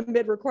texted him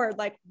mid-record,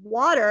 like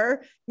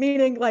water,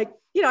 meaning like,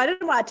 you know, I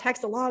didn't want to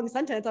text a long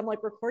sentence. I'm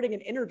like recording an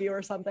interview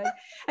or something.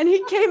 And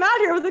he came out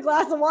here with a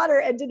glass of water.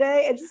 And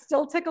today it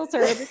still tickles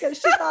her because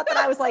she thought that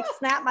I was like,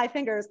 snap my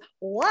fingers,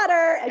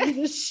 water. And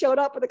he just showed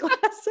up with a glass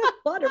of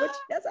water, which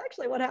that's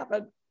actually what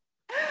happened.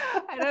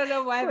 I don't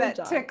know why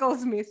that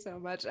tickles me so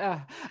much.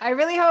 I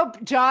really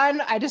hope,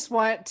 John, I just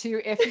want to,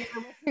 if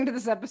you're listening to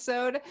this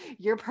episode,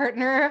 your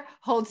partner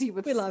holds you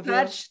with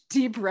such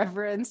deep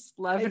reverence,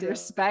 love, and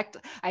respect.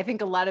 I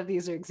think a lot of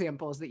these are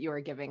examples that you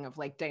are giving of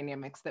like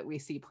dynamics that we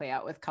see play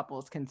out with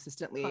couples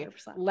consistently,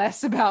 100%.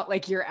 Less about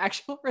like your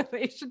actual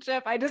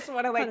relationship. I just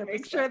want to like 100%.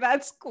 Make sure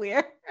that's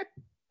clear.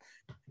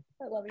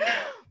 I love you.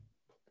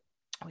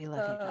 We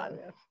love you, John.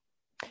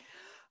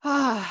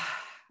 Yeah.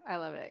 I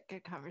love it.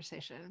 Good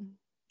conversation.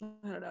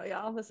 I don't know,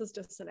 y'all. This is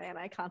just Danae and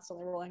I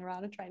constantly rolling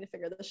around and trying to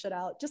figure this shit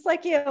out. Just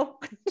like you.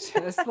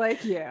 Just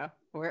like you.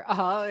 We're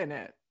all in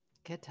it.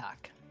 Good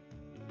talk.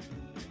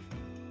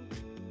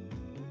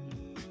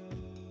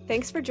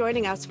 Thanks for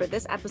joining us for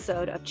this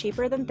episode of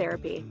Cheaper Than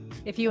Therapy.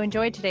 If you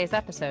enjoyed today's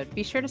episode,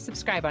 be sure to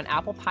subscribe on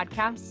Apple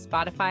Podcasts,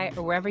 Spotify,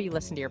 or wherever you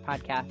listen to your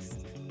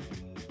podcasts.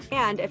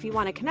 And if you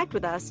want to connect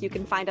with us, you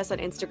can find us on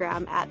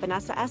Instagram at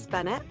Vanessa S.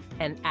 Bennett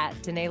and at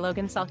Danae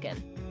Logan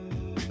Selkin.